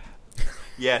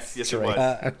 Yes, it Right.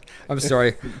 was. I'm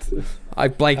sorry. I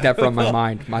blanked that from my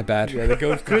mind. My bad. Yeah, the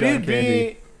ghost of Could John it Candy.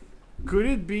 be? Could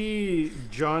it be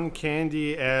John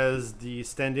Candy as the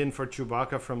stand-in for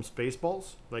Chewbacca from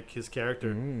Spaceballs, like his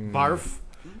character Barf?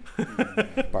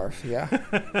 Barf, yeah.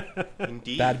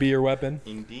 Indeed. That'd be your weapon.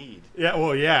 Indeed. Yeah,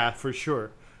 well, yeah, for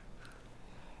sure.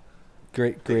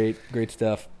 Great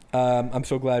stuff. I'm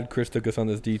so glad Chris took us on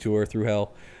this detour through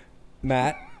hell.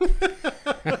 Matt,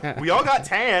 We all got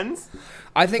tans.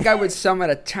 I think I would summon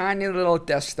a tiny little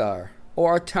Death Star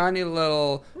or a tiny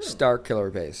little Star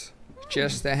Killer base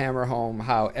just to hammer home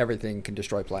how everything can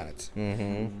destroy planets.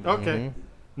 Okay,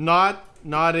 not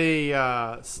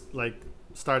a like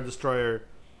Star Destroyer,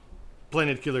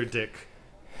 Planet Killer Dick.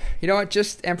 You know what?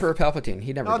 Just Emperor Palpatine.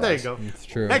 He never Oh, dies. there you go. it's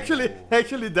true. Actually,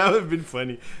 that would have been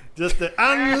funny. Just the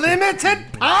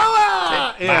unlimited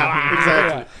power. Yeah,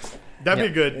 exactly. That'd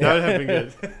be good. That would have been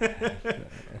good.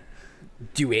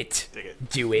 Do it. Dig it.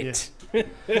 Do it.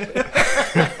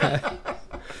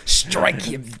 Strike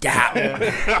him down.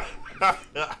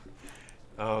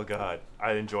 Oh God,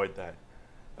 I enjoyed that.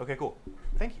 Okay, cool.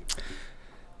 Thank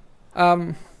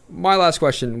you. My last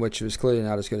question, which was clearly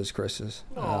not as good as Chris's.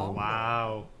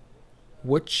 Wow.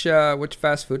 Which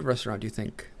fast food restaurant do you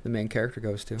think the main character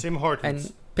goes to? Tim Hortons.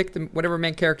 And pick whatever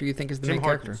main character you think is the Tim main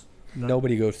character. Hortons.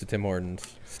 Nobody goes to Tim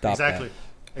Hortons. Stop Exactly.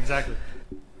 that. Exactly.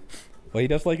 Well, he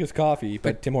does like his coffee,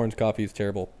 but Tim Hortons coffee is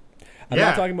terrible. I'm Yeah,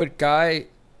 not talking about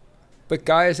But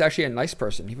Guy is actually a nice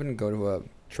person. He wouldn't go to a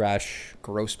trash.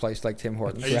 gross place like Tim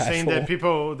Hortons. Are you saying Asshole. that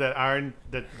people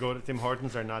that go to Tim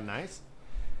Hortons are not nice?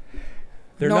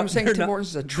 No, I'm saying Tim Hortons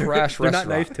is a trash They're restaurant. not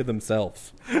nice to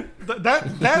themselves.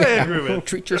 That I agree with.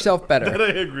 Treat yourself better. That I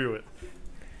agree with.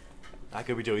 I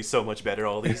could be doing so much better.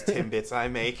 All these Timbits I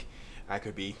make. I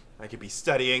could be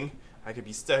studying.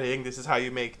 This is how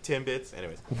you make Timbits.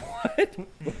 Anyways,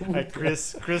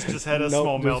 Chris just had a No,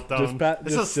 small just-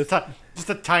 meltdown. Just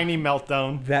a tiny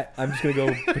meltdown. That I'm just gonna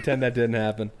go pretend that didn't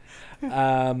happen.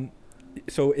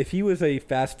 So if he was a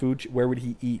fast food, where would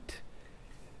he eat?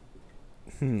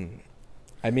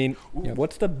 I mean,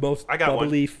 what's the most I got one.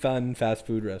 bubbly, fun fast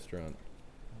food restaurant?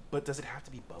 but does it have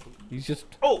to be bubbly? He's just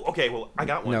Oh, okay. Well, I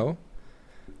got one. No.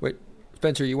 Wait,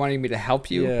 Spencer, you wanting me to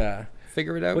help you yeah.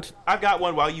 figure it out? What's I've got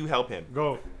one while you help him.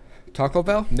 Go. Taco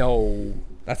Bell? no?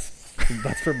 That's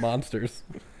for monsters.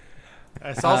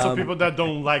 It's also people that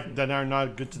are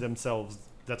not good to themselves.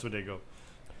 That's where they go.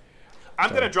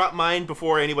 I'm gonna drop mine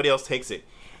before anybody else takes it.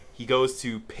 He goes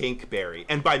to Pinkberry,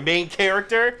 and by main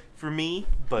character, for me,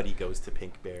 Buddy goes to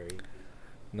Pinkberry.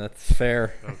 That's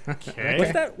fair.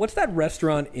 Okay. What's that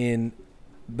restaurant in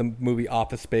the movie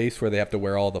Office Space where they have to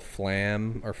wear all the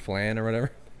flan or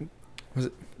whatever?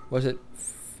 Was it?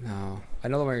 No. I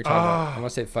know the one you're talking about. I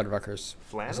want to say Fuddruckers.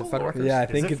 Flannel? Was it Fuddruckers? Yeah, I Is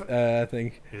think it I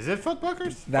think Is it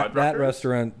Footbuckers? that Fuddruckers?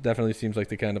 restaurant definitely seems like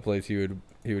the kind of place he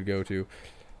would go to,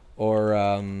 or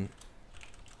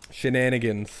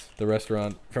Shenanigans, the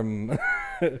restaurant from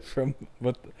from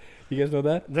what you guys know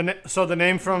that? The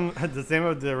name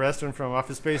of the restaurant from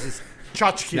Office Space is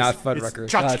Tchotchkes. Not It's Fuddruckers.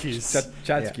 Tchotchkes.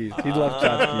 Tchotchkes. He loves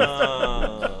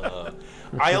tchotchkes.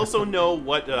 I also know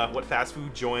what fast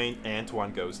food joint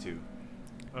Antoine goes to.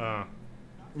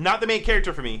 Not the main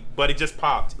character for me, but it just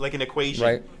popped like an equation,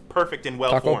 Right. perfect and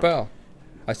well Taco formed. Bell.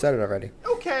 I said it already.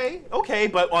 Okay,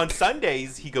 but on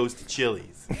Sundays he goes to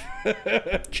Chili's.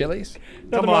 Chili's? Come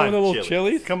Nothing wrong on, with a little Chili's.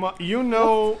 Chili's. Come on, you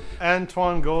know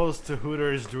Antoine goes to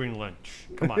Hooters during lunch.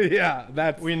 Come on, Yeah,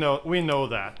 that's we know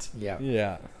that. Yeah.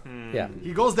 yeah. Yeah.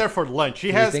 He goes there for lunch.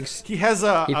 He has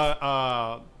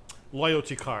a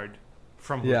loyalty card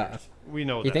from Hooters. Yeah. We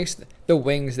know He that. thinks the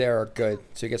wings there are good,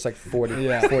 so he gets like 40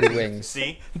 Yeah. wings.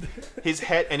 See, his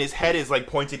head is like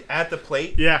pointed at the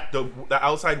plate. Yeah. The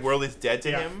outside world is dead to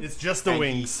Yeah, him. it's just the and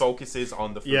wings. He focuses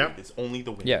on the food. Yeah. It's only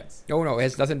the wings. Yeah. Oh no,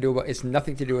 it's nothing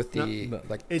to do with the No.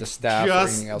 like the It's staff or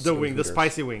just anything else. the to do with wing, the Hooters.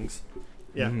 spicy wings.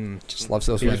 Yeah. Just loves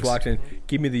those He wings. just walks in,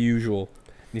 give me the usual.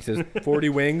 And he says, 40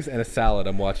 wings and a salad.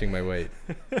 I'm watching my weight.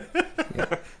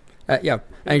 Yeah,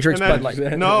 and he drinks And Bud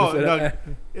then- Light. No,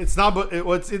 it's not. But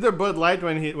it's either Bud Light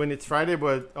when it's Friday,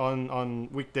 but on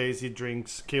weekdays he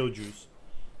drinks kale juice.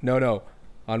 No.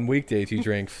 On weekdays, he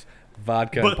drinks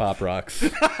vodka and Pop Rocks.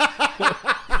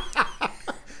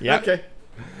 Yeah. Okay,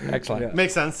 Excellent. Yeah.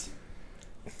 makes sense.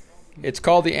 It's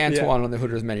called the Antoine on the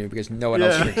Hooters menu because no one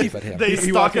else drinks but him. They He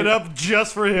stock walked it in- up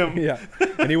just for him. Yeah.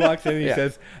 And he walks in and he Yeah.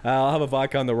 says, I'll have a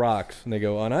vodka on the rocks. And they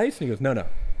go, on ice? And he goes, no. Pop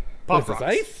What is this, rocks.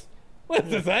 ice? What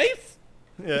is this, ice?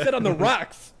 He Yeah. said on the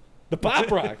rocks. The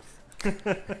pop rocks. And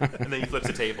then he flips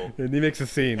a table. And he makes a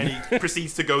scene. And he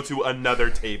proceeds to go to another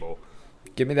table.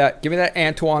 Give me that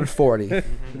Antoine 40.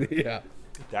 Yeah.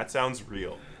 That sounds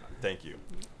real. Thank you.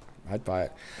 I'd buy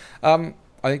it.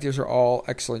 I think these are all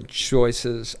excellent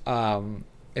choices.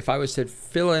 If I was to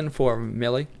fill in for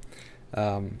Millie,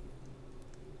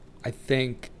 I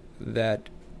think that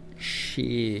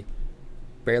she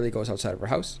barely goes outside of her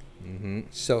house,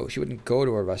 so she wouldn't go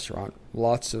to a restaurant.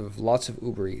 Lots of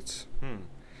Uber Eats,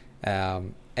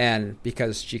 and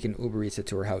because she can Uber Eats it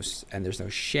to her house and there's no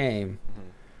shame,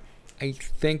 I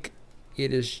think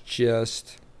it is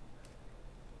just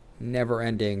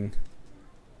never-ending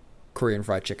Korean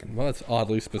fried chicken. Well, it's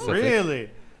oddly specific. Really?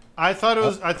 I thought it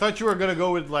was. I thought you were gonna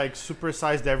go with like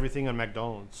supersized everything on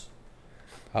McDonald's.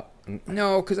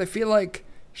 No, because I feel like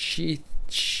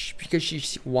because she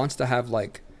wants to have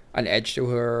like an edge to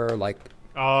her, like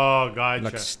Oh,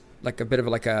 gotcha. like a bit of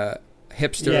like a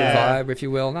hipster Yeah. vibe, if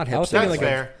you will. Not I was hipster, thinking That's like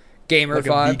fair. a gamer Like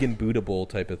vibe. a vegan Buddha bowl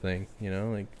type of thing, you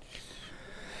know? Like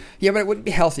Yeah, but it wouldn't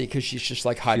be healthy because she's just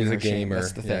like hiding she's a her shame. gamer.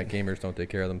 That's the Yeah, thing. gamers don't take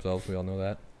care of themselves. We all know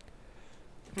that.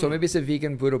 So maybe it's a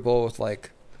vegan Buddha bowl with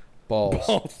like balls.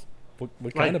 Balls.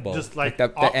 What kind of balls? Just like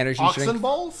Like that energy oxen drink?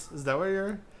 balls? Is that what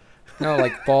you're? No,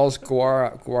 like balls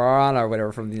guarana or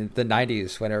whatever from the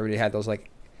 90s when everybody had those like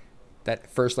that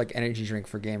first like energy drink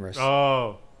for gamers.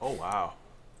 Oh, Oh, wow.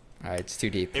 All right, it's too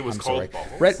deep. It was I'm called sorry.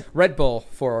 balls? Red Bull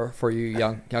for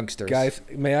you youngsters. Guys,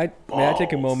 may I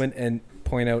take a Balls. moment and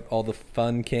point out all the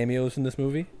fun cameos in this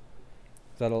movie?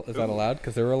 Is that allowed?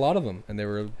 Because there were a lot of them, and they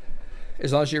were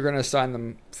As long as you're going to assign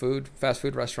them fast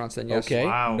food restaurants, then yes. okay.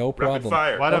 Wow. No Rapid problem.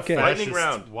 fire. what Okay. a fascist! Lightning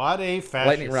round. What a fascist!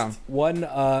 Lightning round.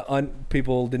 One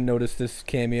people didn't notice this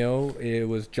cameo. It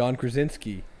was John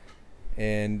Krasinski,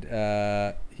 and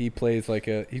he plays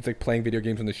he's like playing video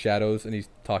games in the shadows, and he's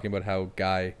talking about how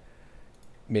Guy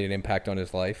made an impact on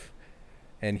his life,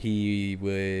 and he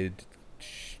would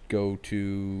go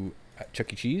to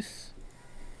Chuck E. Cheese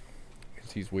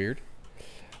because he's weird.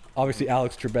 Obviously,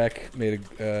 Alex Trebek made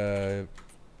a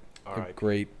R.I.P.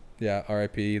 great,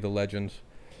 R.I.P. the legend.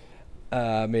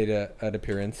 Made an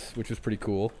appearance, which was pretty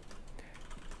cool.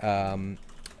 Fun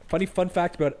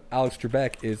fact about Alex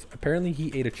Trebek is apparently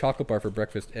he ate a chocolate bar for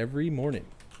breakfast every morning.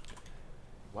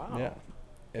 Wow.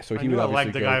 Yeah. So I he knew would I obviously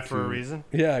liked the go guy for a to- reason.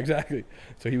 Yeah, exactly.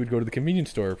 So he would go to the convenience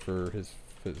store for his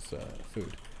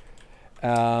food.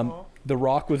 The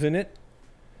Rock was in it.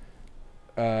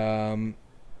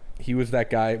 He was that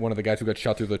guy, one of the guys who got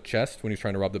shot through the chest when he was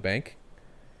trying to rob the bank.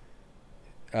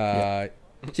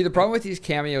 See, the problem with these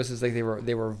cameos is like they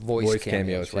were voice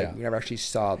cameos, right? yeah. We never actually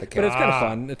saw the But character. it's kind of Ah.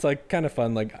 fun. It's like kind of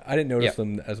fun. Like I didn't notice Yep.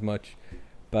 them as much,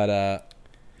 but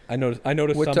I noticed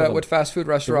What some of them. what fast food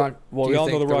restaurant? well, do we you all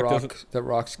know think The Rock doesn't- The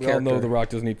Rock's We all character. know The Rock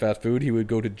doesn't eat fast food. He would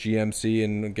go to GMC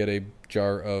and get a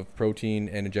jar of protein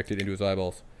and inject it into his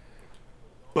eyeballs.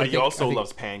 But he I also think-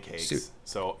 loves pancakes. Su-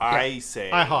 So I say...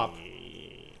 IHOP.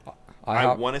 I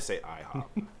IHOP, want to say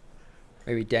IHOP.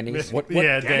 maybe Denny's. What-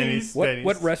 yeah, Denny's? Denny's.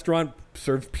 What restaurant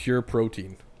serves pure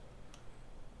protein?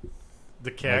 The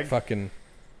Like keg. fucking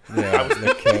yeah.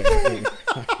 the keg.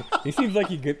 He seems like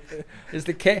he could. Is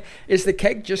the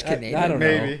keg just Canadian? I don't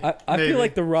Maybe. know. I Maybe. feel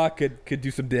like The Rock could do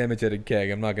some damage at a keg.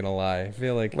 I'm not gonna lie. I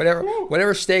feel like Whatever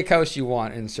steakhouse you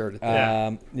want, insert it there.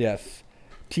 Yeah. Yes.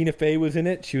 Tina Fey was in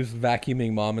it. She was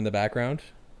vacuuming mom in the background.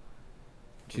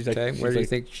 She's like, Okay, she's where do you like,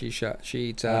 think she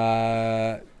eats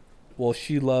at? well,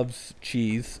 she loves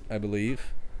cheese, I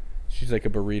believe. She's like a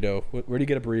burrito. Where do you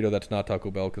get a burrito that's not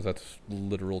Taco Bell? Because that's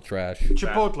literal trash.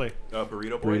 Chipotle.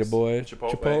 Burrito Boys? Burrito boy.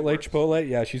 Chipotle. works. Chipotle.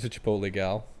 Yeah, she's a Chipotle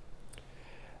gal.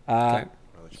 Okay. I like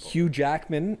Chipotle. Hugh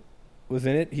Jackman was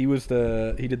in it. He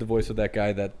did the voice of that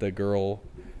guy that the girl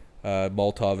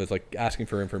Molotov is like asking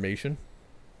for information.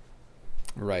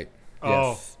 Right.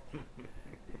 Oh. Yes.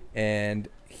 And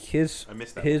I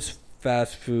missed that his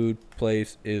fast food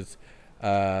place is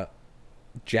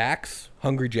Jack's,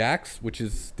 Hungry Jack's, which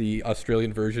is the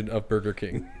Australian version of Burger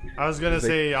King. I was gonna They-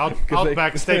 say they-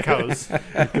 Outback Steakhouse.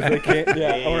 Because they can't,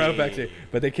 yeah, or Outback Steak,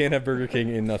 but they can't have Burger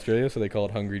King in Australia, so they call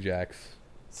it Hungry Jack's.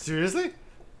 Seriously?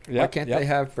 Why can't they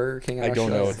have Burger King? In I don't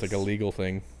know. Australia? It's like a legal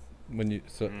thing. When you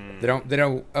They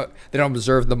don't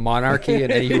observe the monarchy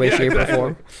in any way, shape, or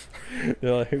form.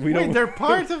 they're like, we Wait, don't. they're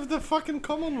part of the fucking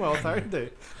Commonwealth, aren't they?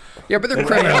 Yeah, but they're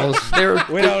criminals. They're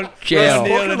We don't jail.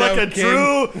 Nailed Spoken it like out,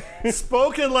 a King.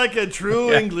 spoken like a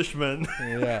true Englishman.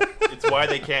 Yeah. It's why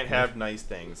they can't have nice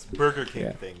things. Burger King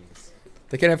Yeah. things.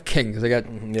 They can have kings. They got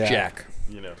yeah. Jack.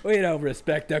 You know, We don't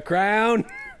respect the crown.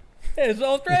 It's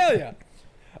Australia.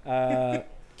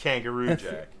 Kangaroo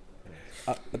Jack.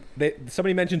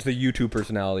 Somebody mentions the YouTube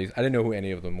personalities. I didn't know who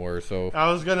any of them were, so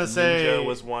I was gonna say Ninja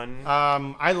was one.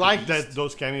 I like Beast. that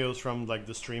those cameos from like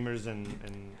the streamers and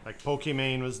like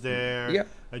Pokimane was there. Yeah.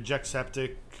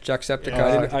 Jacksepticeye. Jacksepticeye.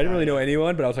 Yeah. I didn't really know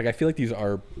anyone, but I was like, I feel like these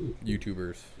are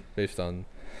YouTubers based on.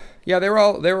 Yeah, they were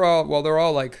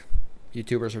all like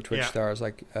YouTubers or Twitch Yeah. stars.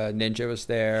 Like Ninja was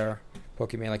there,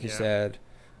 Pokemon, like you Yeah. said.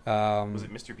 Was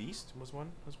it Mr. Beast? Was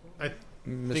one as well? I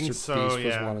Mr. think Beast so. was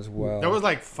Yeah. one as well. There was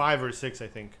like 5 or 6, I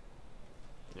think.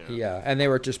 yeah, and they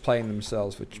were just playing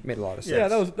themselves, which made a lot of sense. Yeah,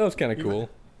 that was kind of Even- cool.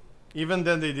 Even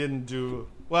then, they didn't do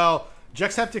well.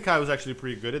 Jacksepticeye was actually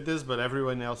pretty good at this, but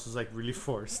everyone else was like really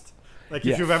forced. Like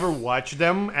Yeah. if you've ever watched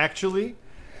them, actually,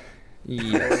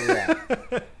 Yeah.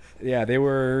 Yeah, they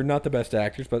were not the best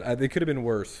actors, but they could have been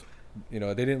worse. You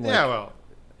know, they didn't like. yeah, well,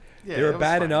 yeah, they were it was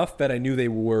bad fine. enough that I knew they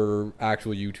were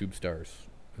actual YouTube stars.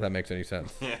 If that makes any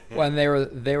sense. when they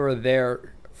were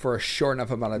there for a short enough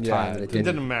amount of Yeah, time that it it It didn't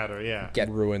didn't matter. Yeah, get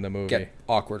Ruin the movie. get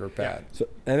awkward or bad. So,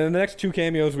 and then the next two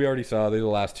cameos we already saw. They're the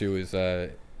last two. Is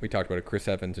we talked about it, Chris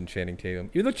Evans and Channing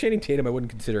Tatum. Even though Channing Tatum, I wouldn't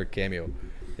consider a cameo.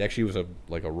 He actually was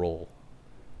a role.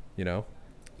 You know.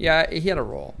 Yeah, he had a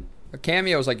role. A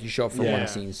cameo is like you show up for Yeah. one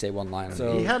scene, say one line.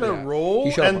 So- he had a yeah. role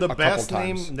He showed and up the a couple best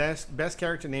times. best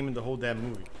character name in the whole damn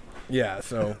movie. Yeah.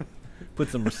 So put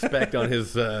some respect on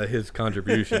his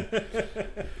contribution.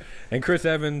 And Chris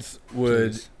Evans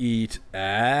would Jeez. eat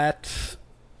at.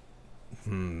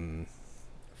 I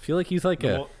feel like he's like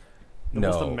The, a. mo- the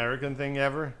no. most American thing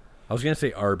ever. I was gonna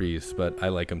say Arby's, but I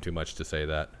like him too much to say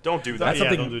that. Don't do that. That's yeah,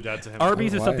 something- don't do that to him.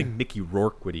 Arby's is Why? something Mickey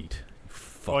Rourke would eat. You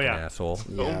fucking yeah. asshole.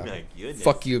 Yeah. Oh my goodness.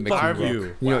 Fuck you, Mickey Fuck Rourke.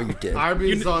 you. You know what you did.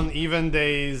 Arby's on even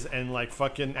days and like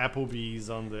fucking Applebee's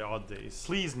on the odd days.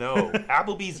 Please no.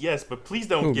 Applebee's, yes, but please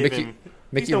don't Who, give Mickey- him. Please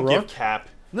Mickey don't Rourke? give Cap.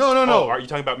 No. Oh, are you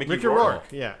talking about Mickey Rourke? Rourke?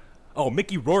 Yeah. Oh,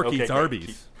 Mickey Rourke Okay, eats great.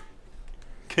 Arby's.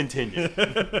 Continue.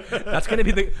 That's gonna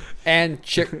be the And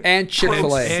Chick-fil-A. and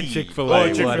Proceed. Chick-fil-A. Oh,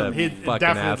 what Chick-fil-A. a He fucking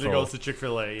definitely asshole. goes to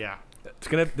Chick-fil-A. Yeah. It's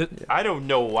gonna I don't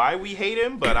know why we hate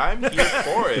him, but I'm here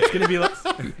for it. it's gonna be like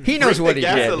He knows Bring what the he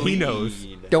did. gasoline. He knows.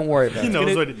 Don't worry about He it. knows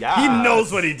gonna- what he Yes.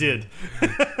 knows what he did.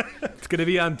 it's gonna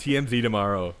be on TMZ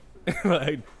tomorrow.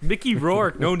 Like, Mickey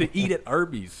Rourke known to eat at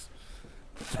Arby's.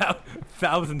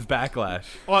 Thousands backlash.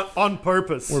 On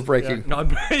purpose. We're breaking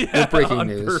Yeah, breaking on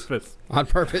news. purpose. on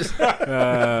purpose.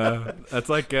 That's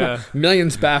like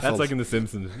Millions baffled. that's like in The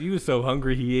Simpsons. He was so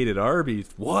hungry he ate at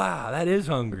Arby's. Wow, that is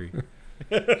hungry.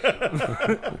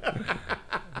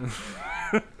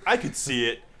 I could see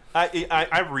it.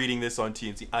 I'm reading this on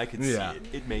TNT. I could Yeah. see it.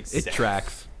 It makes It sense.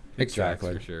 tracks. It Exactly.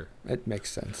 tracks for sure. It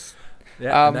makes sense.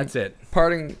 Yeah, Um, that's it.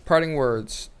 Parting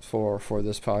words for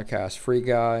this podcast. Free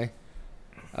Guy.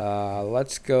 We'll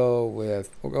go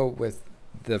with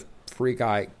the Free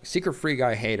Guy, secret Free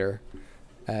Guy hater,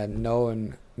 and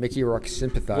known Mickey Rourke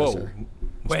sympathizer.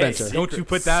 Wait, Spencer. don't you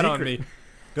put that on Secret- me.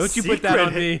 Don't you put that on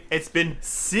secret me. It's been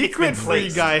Secret It's been free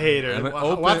placed. guy hater. I'm an Wha-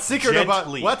 open- What's secret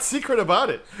Gently. What's secret about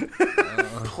it?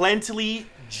 plentifully,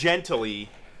 gently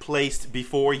placed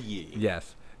before ye.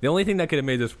 Yes. The only thing that could have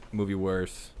made this movie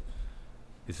worse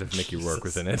is if Mickey Rourke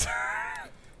was in it.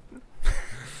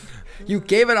 You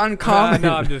gave it uncommon.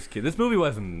 No, I'm just kidding. This movie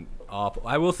wasn't awful.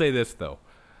 I will say this, though.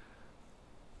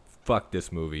 Fuck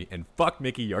this movie and fuck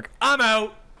Mickey Rourke. I'm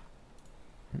out.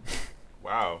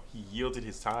 Wow, he yielded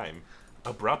his time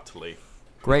abruptly.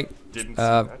 Great. Didn't see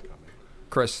Uh, that coming.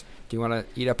 Chris, do you want to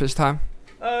eat up his time?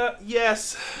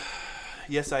 Yes.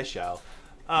 Yes, I shall.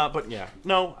 But yeah,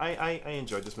 no, I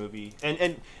enjoyed this movie.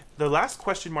 And the last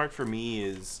question mark for me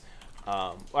is,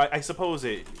 I suppose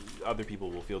other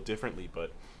people will feel differently,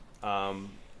 but I'm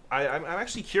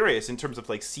actually curious in terms of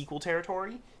like sequel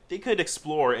territory. They could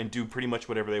explore and do pretty much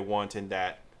whatever they want in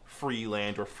that free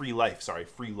life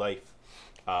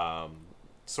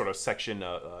sort of section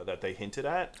that they hinted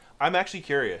at. I'm actually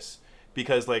curious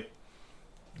because like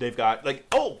they've got like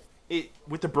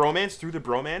with the bromance, through the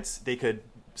bromance, they could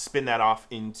spin that off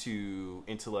into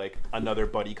like another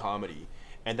buddy comedy,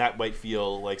 and that might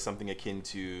feel like something akin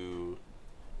to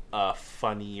a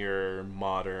funnier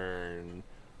modern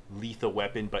Lethal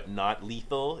Weapon, but not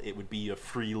lethal. It would be a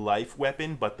free life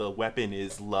weapon, but the weapon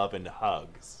is love and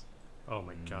hugs. Oh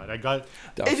my god! I got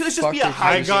The It would just fuck be a did-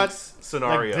 I got hijinks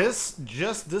scenario.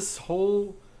 like this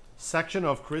whole section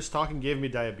of Chris talking gave me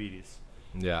diabetes.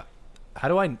 Yeah. How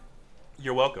do I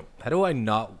You're welcome.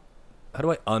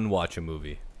 unwatch a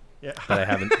movie Yeah.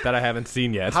 that I haven't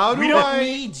seen yet? How do We don't I?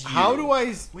 need you. How do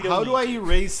I? We don't How do I need you.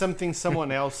 erase something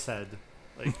someone else said?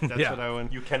 Like, that's Yeah. what I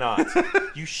want. You cannot.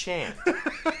 You shan't.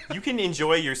 You can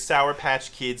enjoy your Sour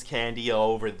Patch Kids candy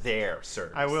over there,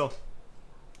 sir. I will.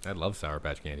 I love Sour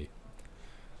Patch Candy.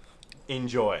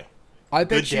 Enjoy. I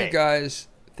bet Good you day. guys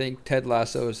think Ted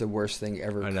Lasso is the worst thing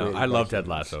ever I know. created I by love Ted humans.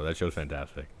 Lasso. That show's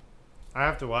fantastic. I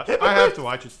have to watch. I have to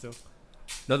watch it still.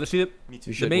 No, Me You too.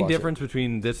 the should main watch it. difference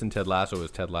between this and Ted Lasso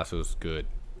is Ted Lasso's good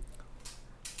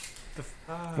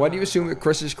Why do you assume that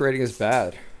Chris is creating is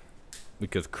bad?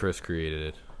 because Chris created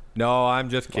it. No, I'm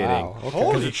just kidding. Wow. Okay.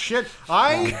 Holy shit!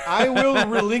 I will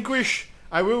relinquish.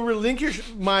 I will relinquish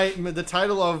the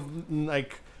title of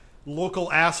like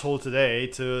local asshole today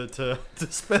to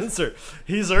Spencer.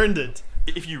 He's earned it.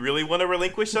 If you really want to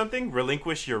relinquish something,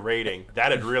 relinquish your rating.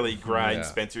 That'd really grind Yeah.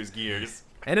 Spencer's gears.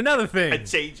 And another thing, I'd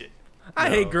change it. I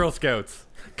hate Girl Scouts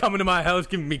coming to my house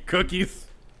giving me cookies.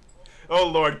 Oh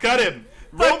Lord, cut him!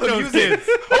 Roll the those music!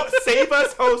 kids. Save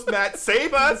us, host Matt!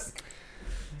 Save us!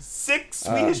 Sick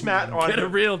Swedish Matt on get a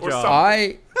real or job.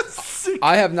 something.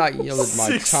 I have not yielded my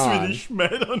Six time, Swedish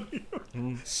men on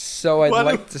you. so I'd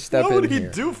like to step what in would he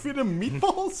here. do? Feed him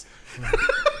meatballs?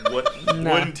 What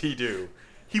Nah. wouldn't he do?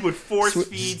 He would force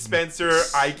feed Spencer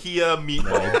IKEA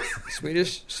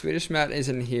meatballs. Swedish Matt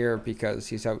isn't here because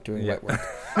he's out doing Yeah. wet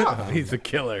work. He's a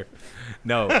killer.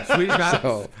 No, Swedish Matt.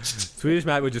 So Swedish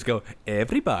Matt would just go,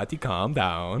 "Everybody, calm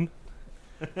down."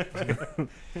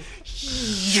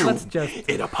 You, Let's just-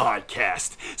 in a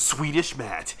podcast, Swedish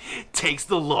Matt takes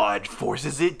the law and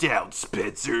forces it down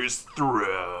Spencer's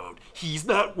throat. He's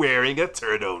not wearing a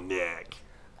turtleneck.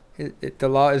 the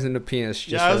law isn't a penis.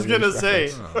 Just Yeah, I was for gonna this say.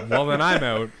 reference. Well, then I'm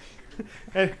out.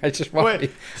 I just want to Wait, be,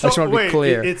 I just want to be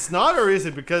clear. It's not, or is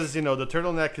it because the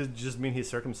turtleneck could just mean he's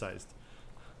circumcised?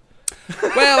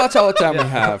 Well, that's all the time we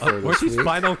have for What's this his week.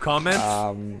 final comments?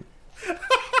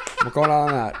 We're going on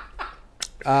that.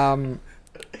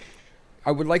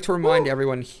 I would like to remind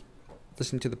everyone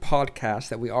listening to the podcast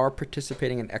that we are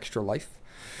participating in Extra Life.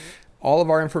 All of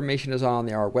our information is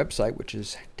on our website, which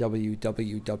is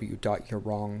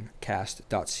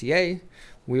www.yourwrongcast.ca.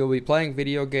 We will be playing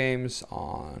video games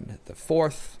on the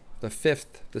 4th, the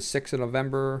 5th, the 6th of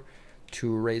November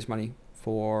to raise money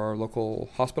for local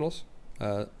hospitals,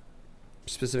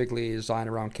 specifically designed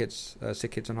around kids,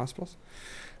 sick kids in hospitals.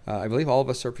 I believe all of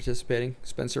us are participating.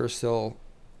 Spencer is still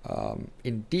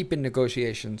deep in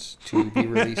negotiations to be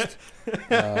released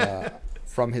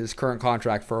from his current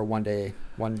contract for a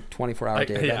 24-hour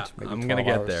day yeah, event. maybe I'm gonna 12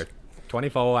 get hours. there.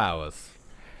 24 hours,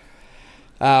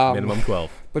 Um, minimum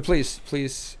 12. But please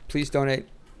donate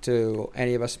to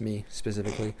any of us, me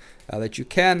specifically, that you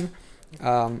can.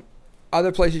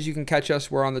 Other places you can catch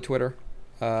us, we're on the Twitter,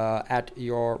 at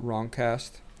Your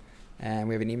Wrongcast. And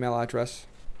we have an email address,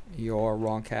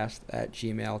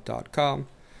 yourwrongcast@gmail.com.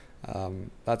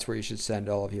 That's where you should send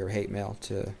all of your hate mail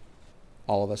to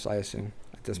all of us, I assume,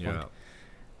 at this point. Yeah.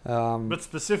 But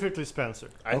specifically Spencer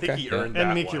I think Okay. he earned that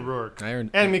and Mickey one. Rourke I earned,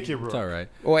 and Mickey It's Rourke. all right.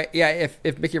 Oh, wait, yeah,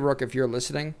 if Mickey Rourke, if you're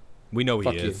listening, We know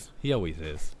Fuck he you. is. He always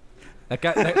is. That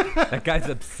guy. That guy's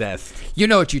obsessed. you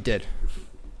know what you did.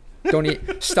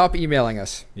 Stop emailing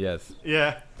us. Yes.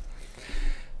 Yeah,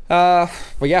 But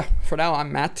yeah, for now,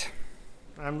 I'm Matt.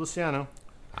 I'm Luciano.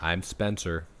 I'm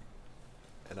Spencer.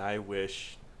 And I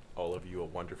wish all of you a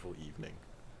wonderful evening.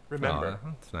 Remember, Aw,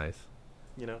 that's nice.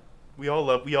 we all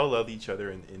love each other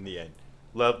in the end.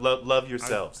 Love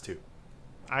yourselves too.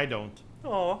 I don't.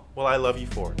 Oh, well, I love you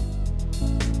for it.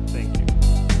 Thank you.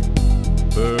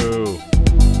 Boo.